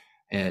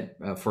 And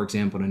for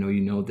example, I know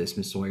you know this,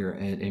 Ms. Sawyer,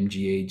 at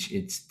MGH,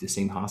 it's the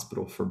same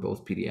hospital for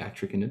both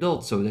pediatric and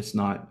adults, so that's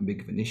not big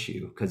of an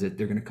issue because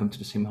they're going to come to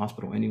the same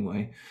hospital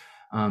anyway.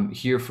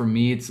 Here for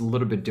me, it's a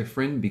little bit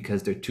different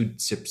because they're two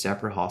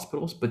separate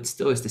hospitals, but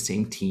still it's the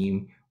same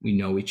team. We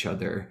know each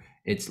other.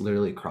 It's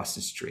literally across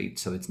the street,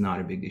 so it's not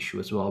a big issue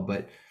as well.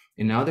 But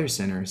in other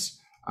centers,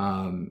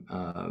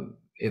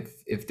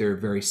 if they're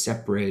very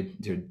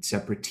separate, they're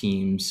separate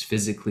teams,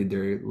 physically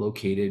they're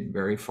located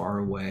very far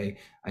away,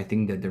 I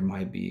think that there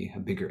might be a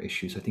bigger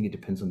issue. So I think it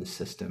depends on the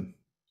system.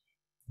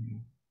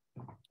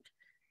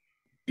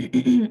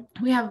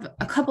 We have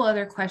a couple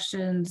other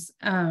questions.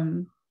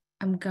 I'm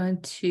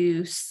going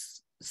to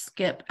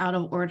skip out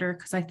of order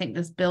because I think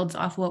this builds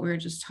off what we were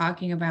just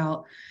talking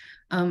about.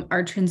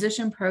 Are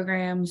transition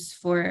programs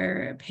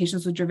for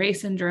patients with Dravet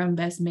syndrome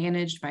best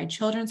managed by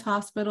children's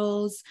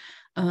hospitals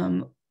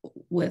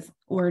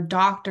or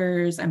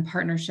doctors and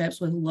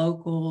partnerships with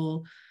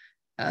local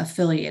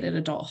affiliated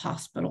adult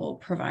hospital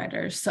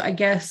providers? So I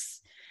guess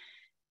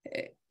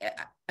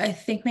I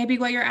think maybe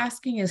what you're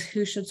asking is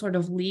who should sort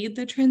of lead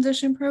the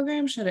transition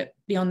program? Should it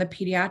be on the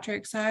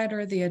pediatric side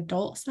or the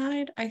adult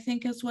side? I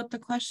think is what the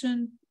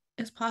question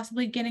is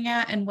possibly getting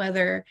at, and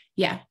whether,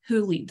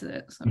 who leads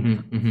it? So.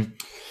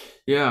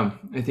 Yeah,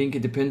 I think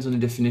it depends on the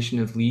definition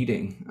of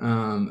leading.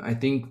 I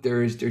think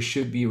there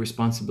should be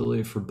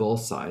responsibility for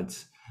both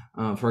sides.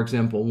 For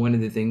example, one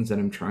of the things that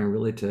I'm trying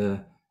really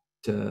to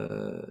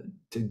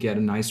get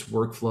a nice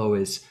workflow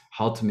is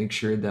how to make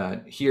sure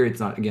that here it's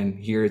not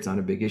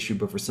a big issue,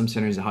 but for some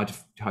centers,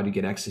 how to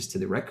get access to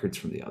the records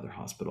from the other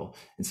hospital.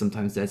 And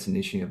sometimes that's an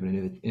issue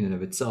in and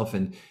of itself.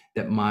 And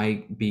that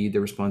might be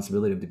the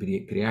responsibility of the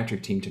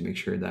pediatric team to make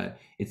sure that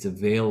it's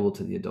available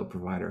to the adult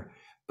provider.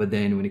 But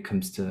then when it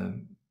comes to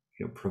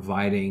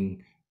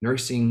providing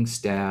nursing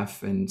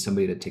staff and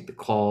somebody to take the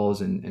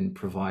calls and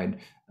provide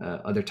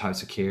other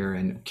types of care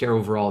and care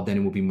overall, then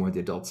it will be more the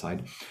adult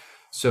side.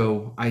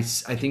 So I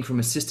think from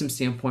a system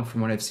standpoint,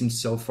 from what I've seen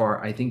so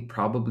far, I think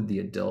probably the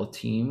adult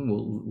team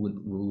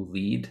will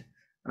lead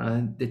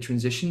the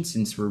transition,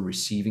 since we're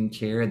receiving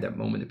care at that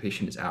moment the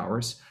patient is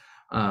ours.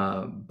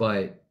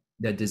 But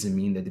that doesn't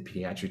mean that the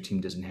pediatric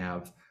team doesn't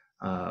have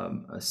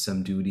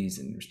some duties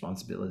and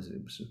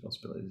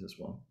responsibilities as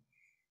well.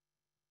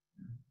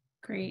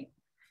 Great.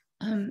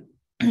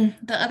 The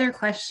other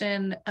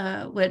question,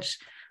 which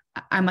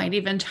I might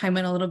even chime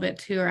in a little bit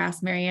too, or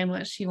ask Marianne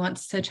what she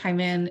wants to chime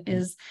in,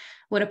 is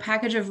would a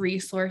package of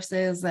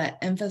resources that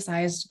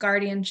emphasized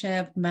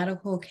guardianship,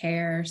 medical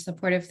care,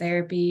 supportive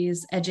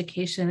therapies,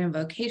 education and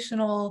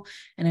vocational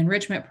and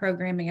enrichment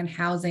programming and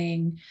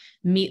housing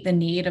meet the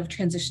need of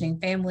transitioning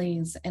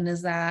families? And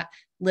is that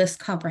list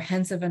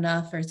comprehensive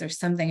enough, or is there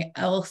something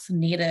else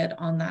needed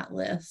on that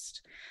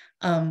list?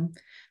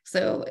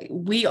 So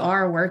we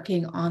are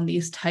working on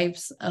these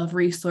types of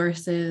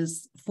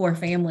resources for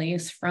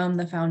families from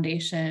the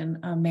foundation.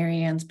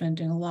 Marianne's been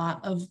doing a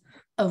lot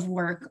of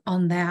work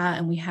on that,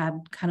 and we had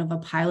kind of a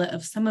pilot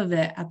of some of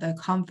it at the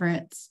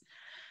conference.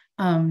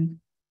 I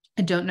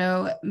don't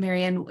know,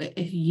 Marianne,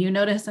 if you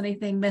notice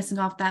anything missing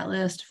off that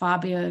list.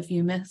 Fabio, if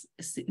you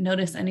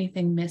notice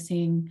anything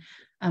missing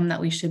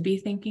that we should be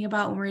thinking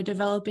about when we're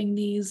developing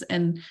these.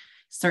 And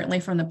certainly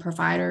from the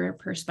provider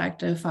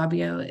perspective,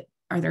 Fabio,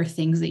 are there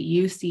things that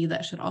you see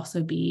that should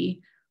also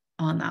be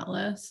on that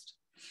list?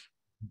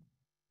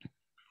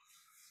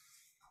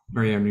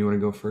 Marianne, you want to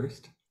go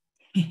first?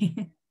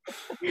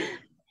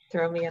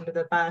 Throw me under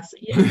the bus.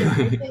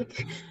 Yeah,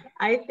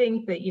 I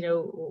think that,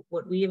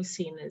 what we have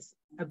seen is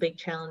a big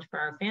challenge for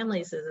our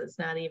families is it's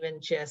not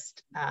even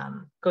just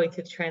going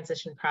through the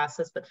transition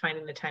process, but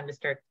finding the time to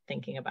start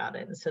thinking about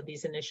it. And so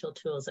these initial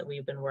tools that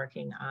we've been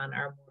working on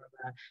are more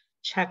of a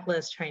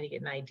checklist, trying to get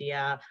an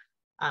idea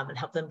and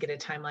help them get a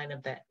timeline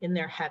of that in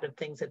their head of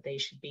things that they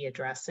should be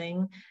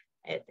addressing.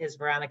 As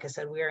Veronica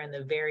said, we are in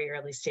the very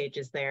early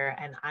stages there,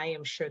 and I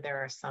am sure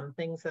there are some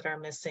things that are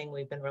missing.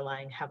 We've been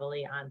relying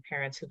heavily on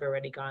parents who've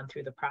already gone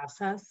through the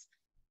process,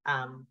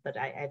 but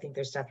I think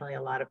there's definitely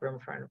a lot of room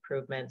for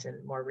improvement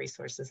and more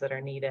resources that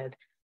are needed.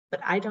 But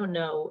I don't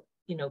know,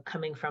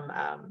 coming from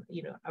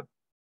a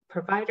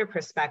provider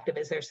perspective,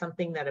 is there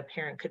something that a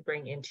parent could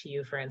bring into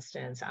you, for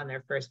instance, on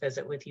their first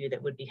visit with you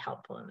that would be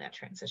helpful in that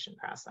transition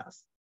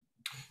process?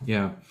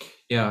 Yeah.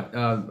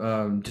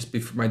 Just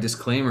before, my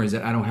disclaimer is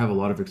that I don't have a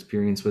lot of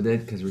experience with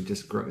it because we're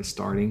just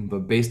starting.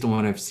 But based on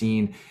what I've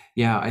seen,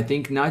 I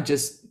think not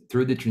just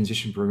through the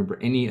transition program, but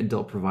any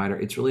adult provider,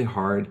 it's really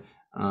hard.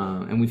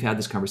 And we've had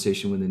this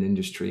conversation with an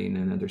industry and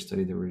another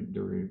study that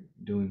we're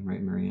doing,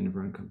 right, Marianne and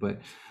Veronica.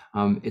 But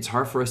it's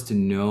hard for us to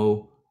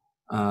know.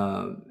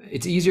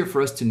 It's easier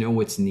for us to know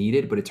what's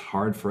needed, but it's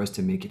hard for us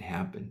to make it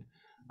happen.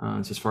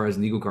 So as far as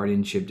legal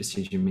guardianship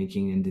decision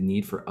making and the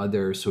need for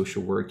other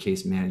social work,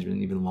 case management,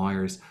 and even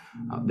lawyers,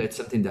 that's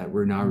something that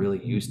we're not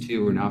really used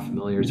to. We're not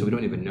familiar, so we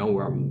don't even know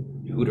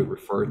who to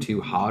refer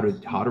to, how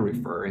to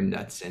refer. In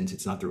that sense,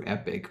 it's not through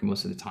Epic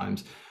most of the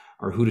times,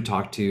 or who to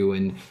talk to.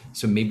 And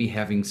so maybe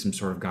having some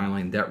sort of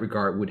guideline in that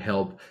regard would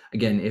help.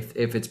 Again,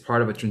 if it's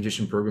part of a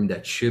transition program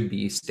that should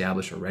be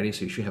established already,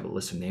 so you should have a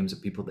list of names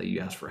of people that you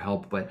ask for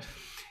help. But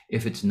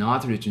if it's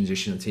not through the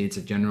transition, let's say it's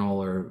a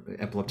general or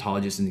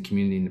epileptologist in the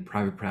community, in the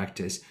private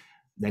practice,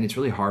 then it's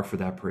really hard for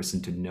that person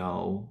to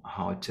know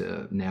how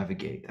to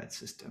navigate that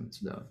system.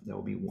 So that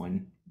will be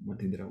one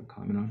thing that I would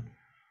comment on.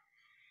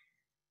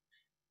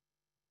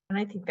 And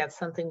I think that's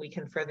something we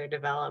can further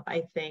develop.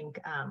 I think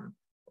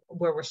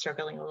where we're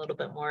struggling a little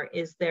bit more.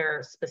 Is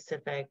there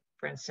specific,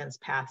 for instance,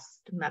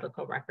 past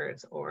medical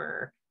records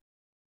or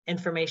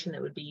information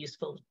that would be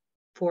useful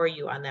for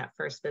you on that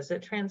first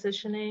visit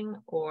transitioning?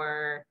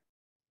 Or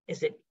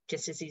is it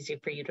just as easy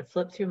for you to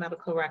flip through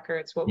medical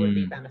records? What would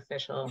be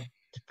beneficial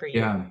for you?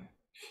 Yeah.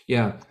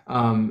 Yeah.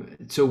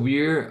 So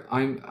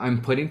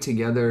I'm putting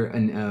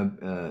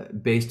together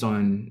based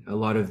on a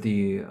lot of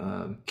the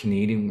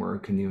Canadian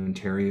work and the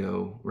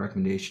Ontario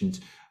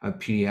recommendations, a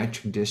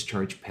pediatric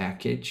discharge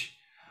package.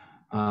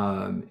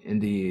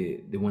 And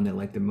the one that I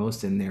like the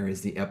most in there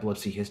is the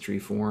epilepsy history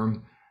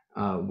form,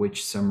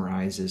 which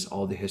summarizes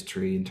all the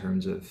history in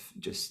terms of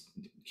just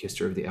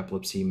history of the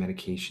epilepsy,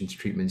 medications,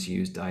 treatments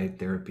used, diet,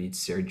 therapy,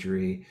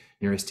 surgery,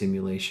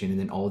 neurostimulation, and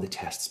then all the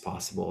tests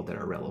possible that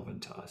are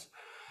relevant to us.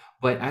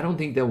 But I don't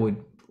think that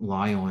would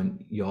lie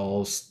on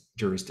y'all's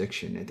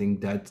jurisdiction. I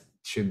think that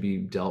should be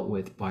dealt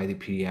with by the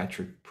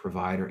pediatric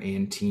provider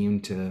and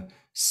team to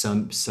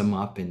sum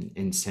up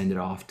and send it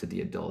off to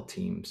the adult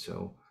team.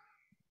 So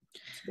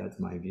that's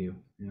my view.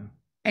 Yeah.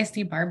 I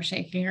see Barb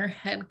shaking her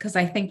head because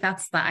I think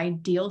that's the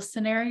ideal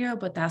scenario,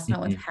 but that's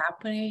not what's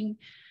happening.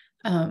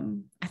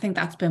 I think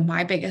that's been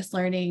my biggest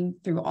learning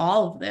through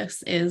all of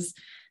this is,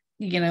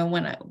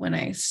 when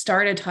I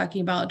started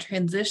talking about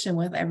transition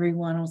with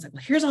everyone, I was like,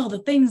 well, here's all the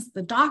things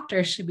the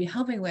doctor should be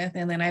helping with.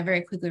 And then I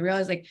very quickly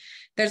realized like,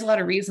 there's a lot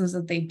of reasons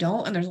that they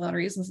don't, and there's a lot of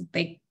reasons that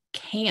they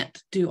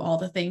can't do all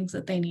the things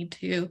that they need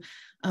to.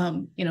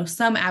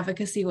 Some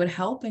advocacy would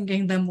help in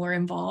getting them more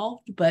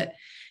involved, but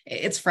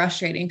it's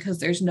frustrating because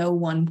there's no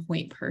one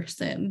point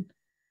person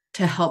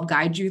to help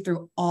guide you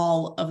through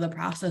all of the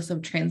process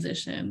of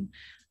transition.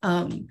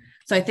 So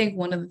I think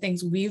one of the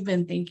things we've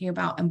been thinking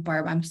about, and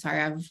Barb, I'm sorry,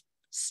 I've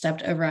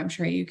stepped over, I'm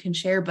sure you can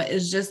share, but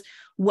is just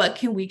what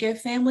can we give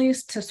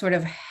families to sort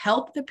of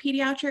help the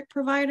pediatric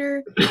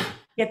provider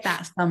get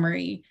that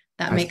summary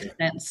that makes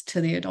sense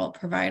to the adult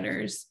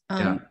providers.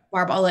 Barb,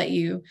 I'll let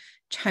you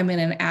chime in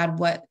and add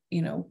what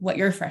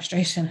your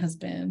frustration has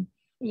been.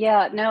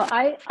 Yeah, no,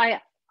 I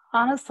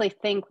honestly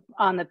think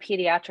on the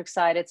pediatric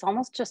side, it's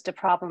almost just a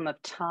problem of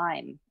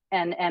time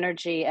and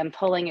energy and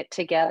pulling it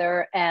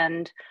together.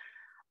 And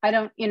I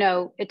don't,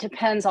 it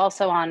depends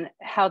also on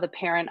how the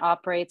parent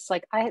operates.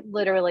 Like I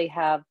literally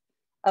have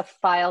a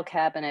file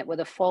cabinet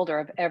with a folder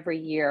of every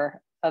year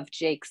of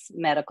Jake's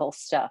medical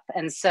stuff.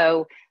 And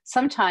so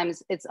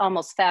sometimes it's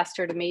almost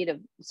faster to me to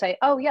say,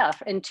 oh yeah,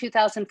 in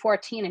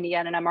 2014 and he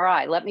had an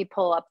MRI, let me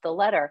pull up the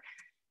letter.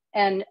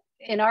 And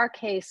in our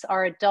case,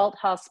 our adult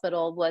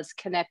hospital was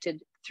connected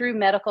through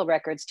medical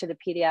records to the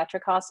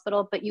pediatric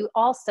hospital, but you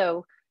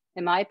also,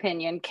 in my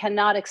opinion,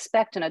 cannot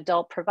expect an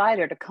adult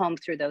provider to comb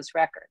through those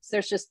records.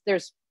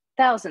 There's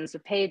thousands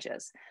of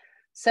pages.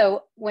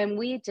 So when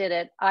we did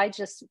it, I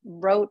just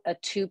wrote a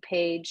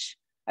 2-page,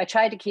 I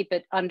tried to keep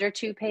it under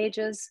 2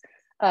 pages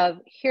of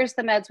here's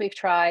the meds we've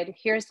tried,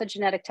 here's the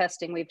genetic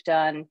testing we've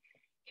done,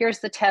 here's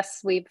the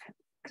tests we've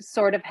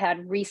sort of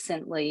had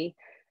recently,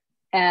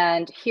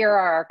 and here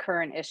are our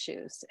current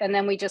issues. And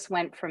then we just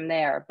went from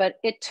there. But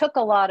it took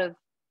a lot of,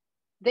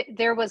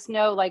 there was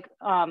no like,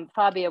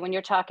 Fabio, when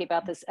you're talking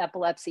about this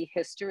epilepsy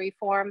history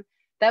form,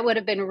 that would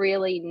have been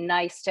really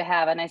nice to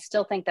have. And I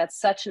still think that's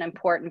such an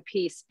important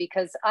piece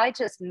because I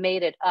just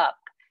made it up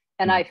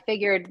and I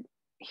figured,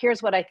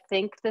 here's what I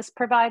think this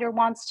provider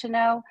wants to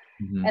know.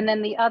 And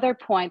then the other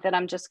point that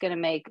I'm just going to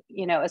make,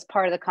 as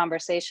part of the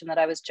conversation that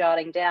I was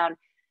jotting down,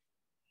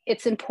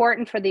 it's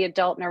important for the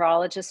adult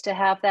neurologist to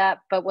have that.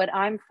 But what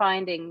I'm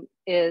finding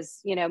is,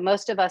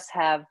 most of us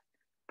have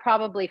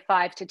probably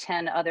 5 to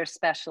 10 other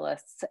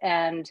specialists,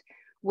 and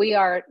we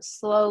are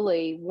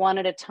slowly, one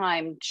at a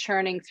time,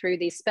 churning through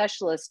these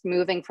specialists,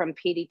 moving from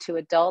PD to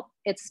adult.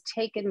 It's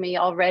taken me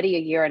already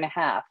 1.5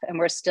 years, and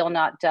we're still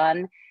not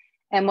done.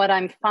 And what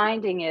I'm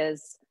finding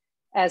is,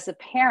 as a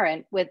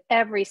parent, with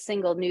every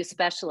single new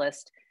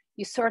specialist,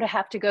 you sort of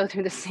have to go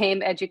through the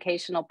same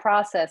educational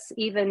process.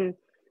 Even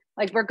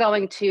like we're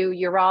going to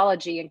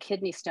urology and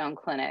kidney stone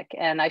clinic,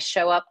 and I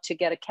show up to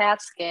get a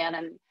CAT scan,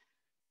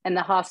 and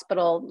the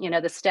hospital,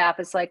 the staff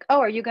is like, oh,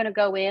 are you going to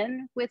go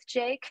in with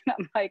Jake? And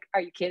I'm like,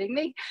 are you kidding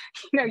me?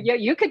 Yeah,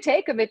 you could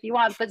take him if you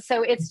want. But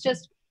so it's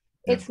just,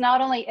 it's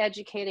not only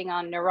educating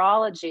on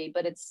neurology,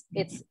 but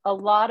it's a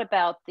lot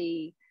about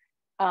the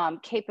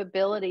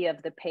capability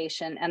of the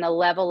patient and the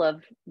level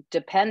of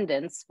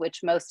dependence,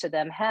 which most of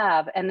them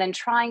have, and then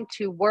trying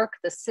to work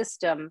the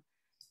system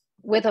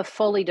with a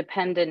fully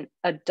dependent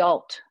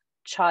adult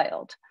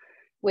child,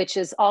 which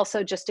is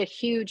also just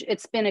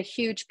it's been a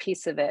huge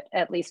piece of it,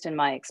 at least in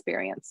my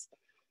experience.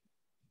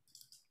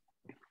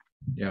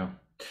 Yeah.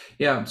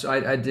 So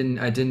I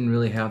didn't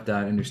really have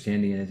that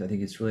understanding. I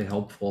think it's really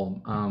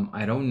helpful.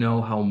 I don't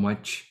know how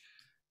much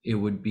it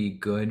would be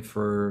good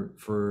for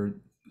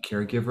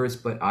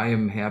caregivers, but I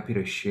am happy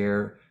to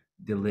share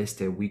the list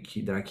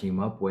that I came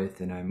up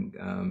with, and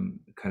I'm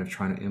kind of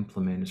trying to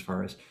implement as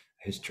far as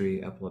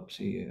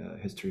epilepsy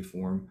history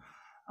form.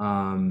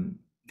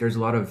 There's a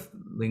lot of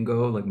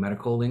lingo, like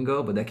medical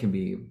lingo, but that can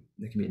be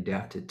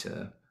adapted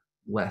to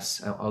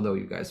less, although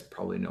you guys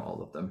probably know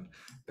all of them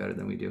better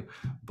than we do.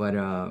 But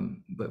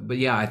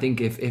yeah, I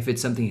think if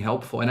it's something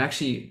helpful, and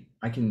actually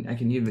I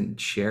can even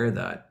share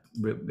that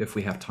if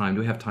we have time.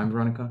 Do we have time,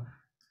 Veronica?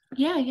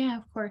 Yeah,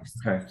 of course.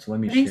 Okay, so let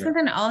me I think share.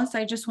 something else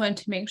I just wanted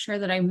to make sure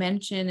that I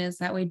mention is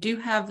that we do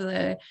have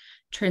the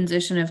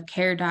transition of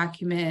care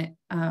document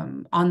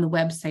on the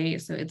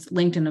website. So it's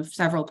linked in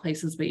several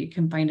places, but you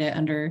can find it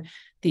under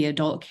the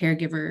adult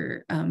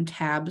caregiver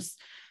tabs.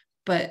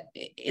 But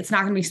it's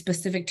not going to be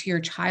specific to your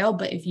child.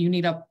 But if you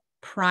need a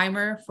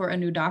primer for a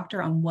new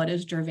doctor on what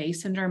is Dravet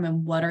syndrome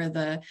and what are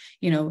the,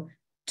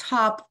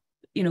 top,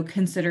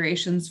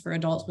 considerations for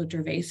adults with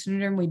Dravet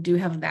syndrome, we do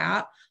have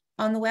that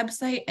on the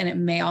website. And it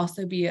may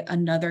also be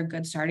another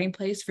good starting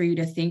place for you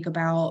to think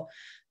about,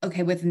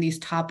 okay, within these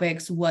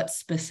topics, what's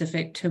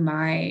specific to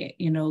my,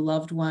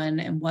 loved one,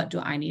 and what do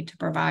I need to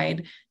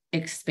provide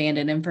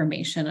expanded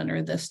information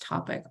under this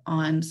topic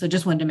on. So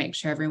just wanted to make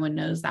sure everyone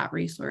knows that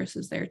resource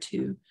is there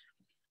too.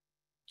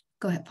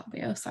 Go ahead,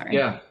 Fabio. Sorry.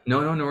 Yeah,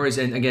 no worries.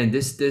 And again,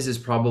 this is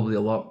probably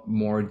a lot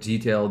more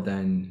detailed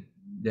than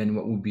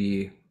what would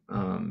be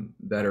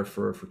better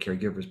for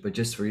caregivers, but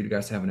just for you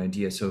guys to have an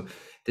idea. So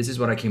this is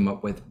what I came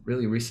up with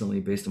really recently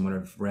based on what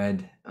I've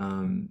read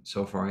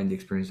so far and the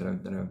experience that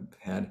I've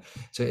had.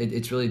 So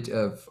it's really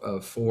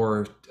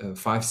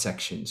 5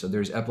 sections. So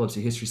there's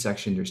epilepsy history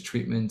section, there's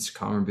treatments,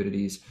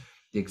 comorbidities,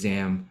 the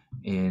exam,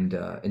 and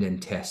then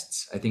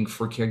tests. I think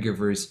for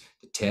caregivers,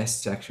 the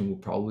test section will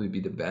probably be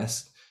the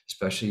best,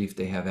 especially if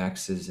they have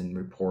access and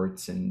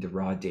reports and the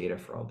raw data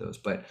for all those.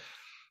 But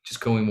just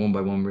going one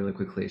by one really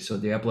quickly. So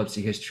the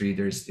epilepsy history,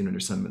 there's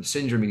some of the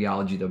syndrome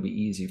etiology that'll be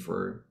easy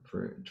for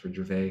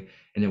Dravet,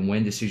 and then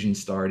when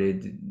decisions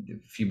started, the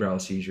febrile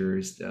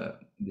seizures,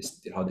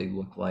 how they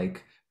look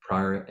like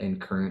prior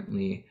and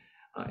currently,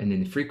 and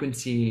then the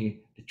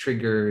frequency, the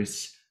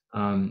triggers,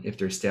 if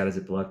there's status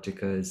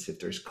epilepticus,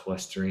 if there's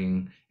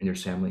clustering, and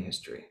there's family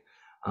history.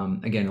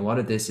 Again, a lot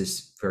of this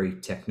is very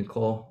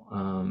technical,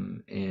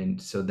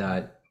 and so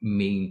that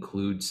may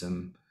include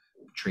some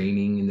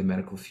training in the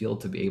medical field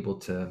to be able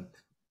to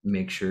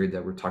make sure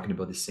that we're talking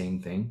about the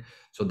same thing.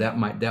 So that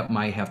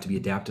might have to be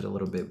adapted a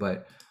little bit,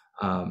 but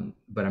I'm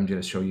going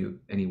to show you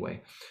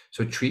anyway.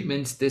 So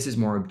treatments, this is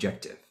more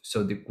objective.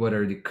 So what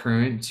are the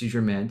current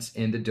seizure meds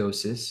and the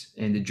doses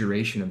and the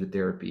duration of the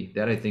therapy?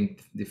 That I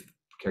think the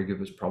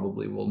caregivers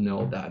probably will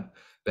know that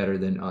better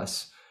than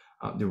us.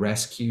 The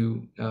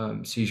rescue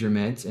seizure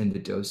meds and the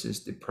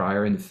doses, the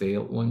prior and the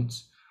failed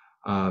ones,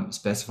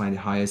 specifying the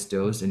highest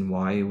dose and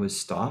why it was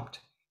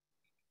stopped.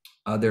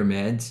 Other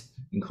meds,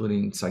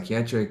 including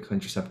psychiatric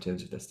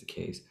contraceptives, if that's the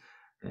case.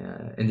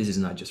 And this is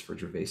not just for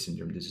Dravet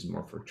syndrome, this is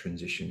more for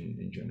transition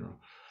in general.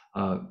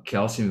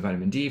 Calcium,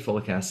 vitamin D,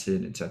 folic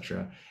acid,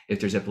 etc.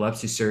 If there's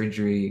epilepsy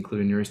surgery,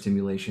 including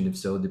neurostimulation, if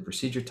so, the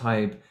procedure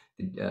type,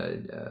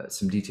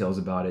 some details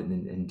about it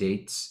and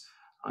dates,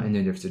 and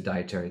then there's the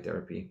dietary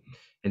therapy.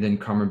 And then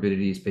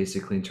comorbidities,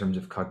 basically in terms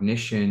of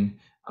cognition,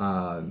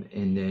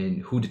 and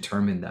then who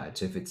determined that?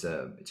 So if it's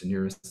a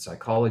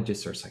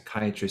neuropsychologist or a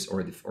psychiatrist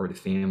or the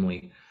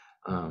family,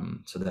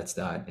 so that's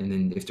that. And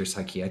then if there's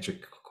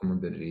psychiatric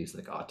comorbidities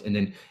like and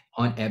then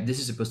on this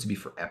is supposed to be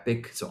for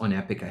Epic. So on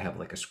Epic, I have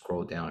like a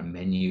scroll down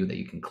menu that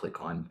you can click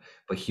on,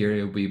 but here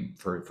it'll be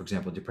for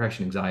example,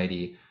 depression,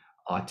 anxiety,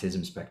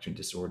 autism spectrum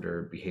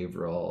disorder,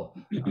 behavioral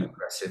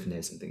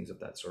aggressiveness, and things of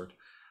that sort.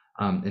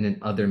 And then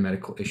other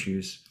medical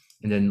issues.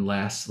 And then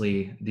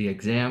lastly, the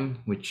exam,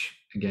 which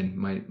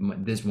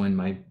again, this one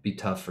might be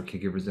tough for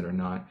caregivers that are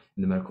not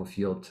in the medical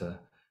field to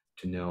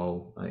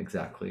know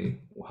exactly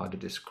how to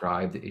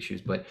describe the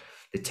issues. But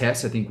the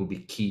tests, I think, will be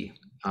key.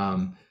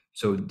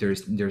 So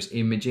there's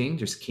imaging,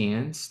 there's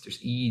scans, there's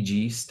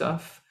EEG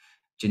stuff,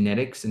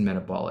 genetics, and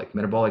metabolic.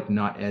 Metabolic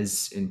not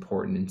as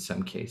important in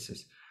some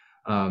cases.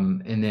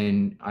 And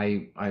then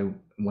I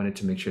wanted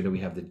to make sure that we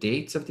have the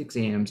dates of the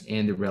exams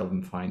and the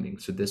relevant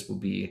findings. So this will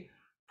be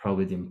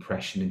probably the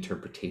impression,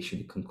 interpretation,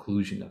 the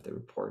conclusion of the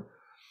report.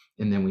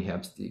 And then we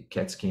have the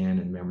CAT scan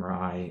and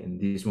MRI, and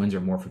these ones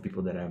are more for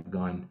people that have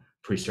gone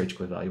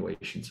pre-surgical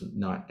evaluation, so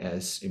not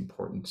as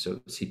important.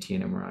 So CT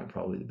and MRI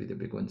probably would be the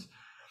big ones.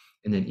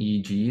 And then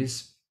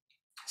EEGs,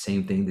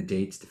 same thing, the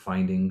dates, the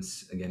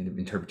findings, again, the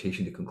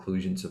interpretation, the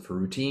conclusion. So for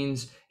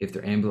routines, if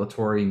they're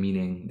ambulatory,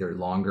 meaning they're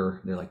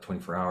longer, they're like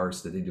 24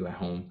 hours that they do at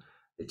home,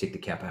 they take the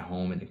cap at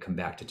home and then come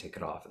back to take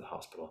it off at the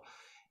hospital.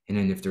 And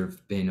then if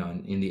they've been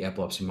in the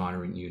epilepsy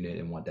monitoring unit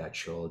and what that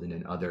showed, and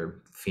then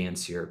other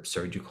fancier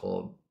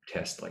surgical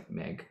tests like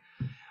MEG.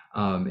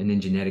 And then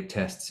genetic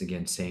tests,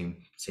 again,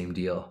 same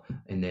deal.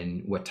 And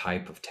then what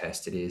type of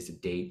test it is, the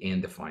date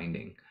and the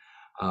finding.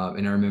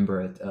 And I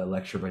remember at a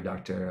lecture by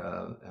Dr.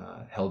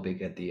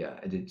 Helbig at the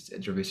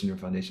Dravet Syndrome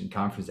Foundation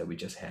conference that we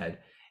just had.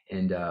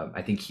 And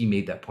I think he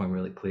made that point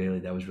really clearly.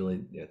 That was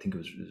really, I think it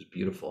was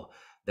beautiful,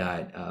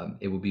 that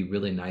it would be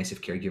really nice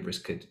if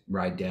caregivers could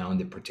write down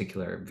the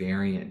particular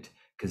variant,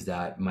 because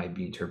that might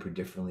be interpreted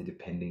differently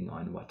depending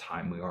on what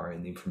time we are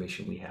and the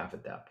information we have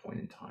at that point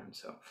in time.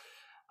 So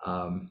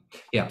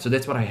yeah, so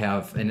that's what I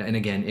have. And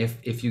again,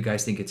 if you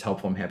guys think it's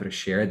helpful, I'm happy to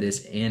share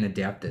this and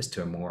adapt this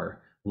to a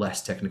more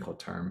less technical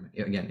term,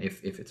 again,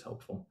 if it's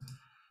helpful.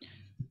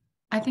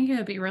 I think it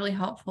would be really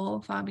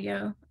helpful,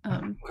 Fabio,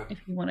 Okay. if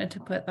you wanted to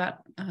put that,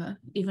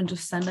 even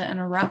just send it in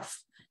a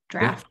rough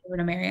draft over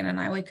to Marian and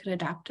I. We could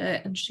adapt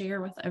it and share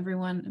with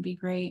everyone. It'd be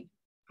great.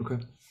 Okay.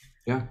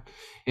 Yeah.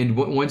 And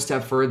one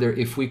step further,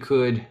 if we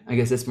could, I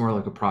guess it's more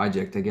like a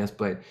project, I guess,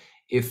 but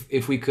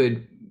if we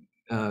could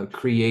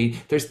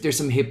create, there's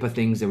some HIPAA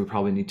things that we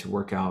probably need to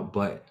work out,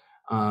 but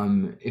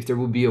if there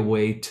would be a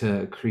way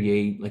to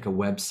create like a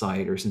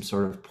website or some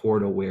sort of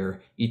portal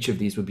where each of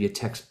these would be a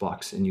text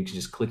box and you can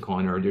just click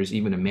on, or there's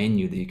even a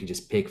menu that you can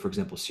just pick, for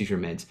example, seizure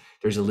meds.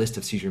 There's a list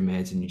of seizure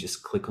meds and you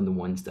just click on the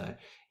ones that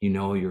you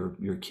know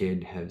your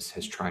kid has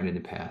tried in the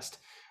past.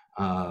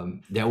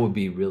 That would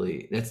be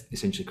really, that's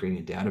essentially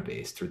creating a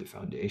database through the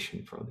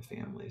foundation for all the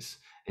families.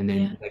 And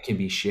then that can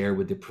be shared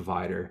with the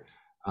provider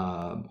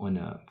on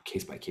a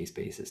case-by-case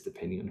basis,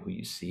 depending on who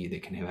you see. They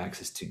can have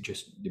access to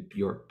just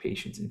your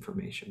patient's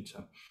information.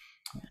 So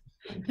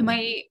it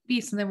might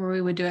be something where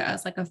we would do it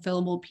as like a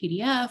fillable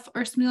PDF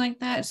or something like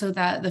that, so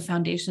that the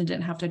foundation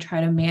didn't have to try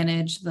to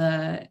manage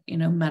the,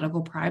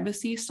 medical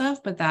privacy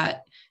stuff, but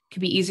that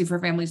could be easy for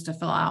families to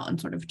fill out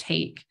and sort of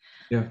take.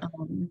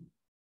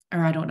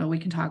 Or I don't know, we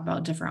can talk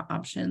about different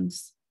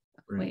options,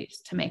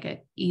 ways to make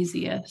it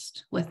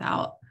easiest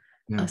without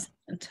us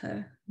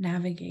to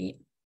navigate.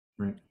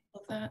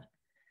 Of that.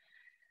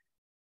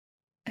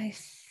 I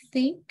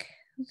think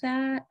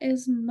that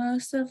is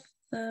most of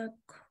the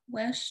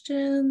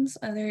questions.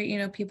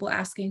 Other, people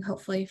asking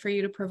hopefully for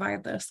you to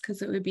provide this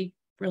because it would be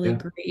really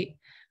great.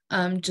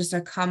 Just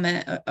a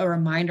comment, a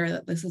reminder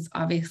that this is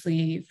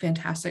obviously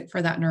fantastic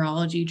for that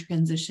neurology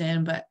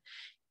transition, but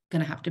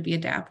going to have to be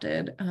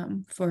adapted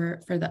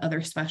for the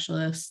other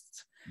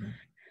specialists.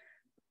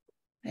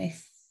 I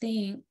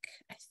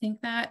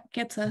think that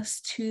gets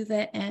us to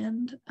the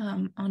end.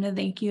 I want to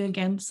thank you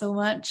again so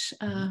much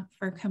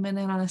for coming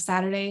in on a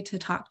Saturday to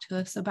talk to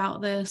us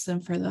about this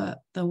and for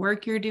the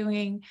work you're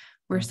doing.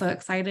 We're so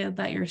excited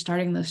that you're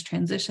starting this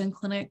transition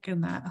clinic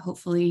and that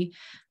hopefully,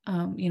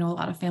 a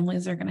lot of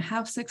families are going to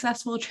have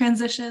successful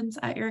transitions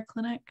at your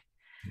clinic.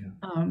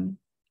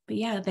 But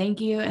yeah, thank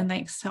you. And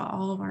thanks to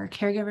all of our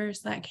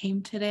caregivers that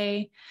came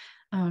today.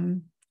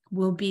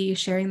 We'll be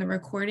sharing the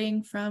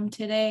recording from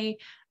today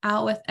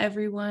out with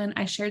everyone.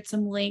 I shared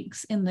some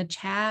links in the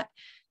chat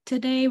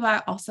today,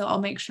 but also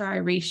I'll make sure I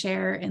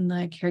reshare in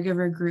the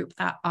caregiver group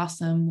that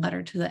awesome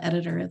letter to the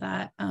editor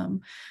that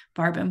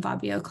Barb and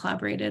Fabio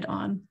collaborated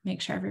on.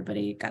 Make sure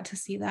everybody got to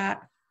see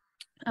that.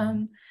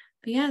 But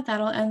yeah,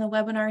 that'll end the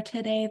webinar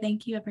today.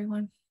 Thank you,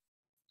 everyone.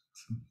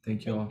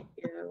 Thank you all.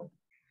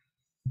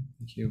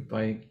 Thank you.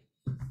 Bye.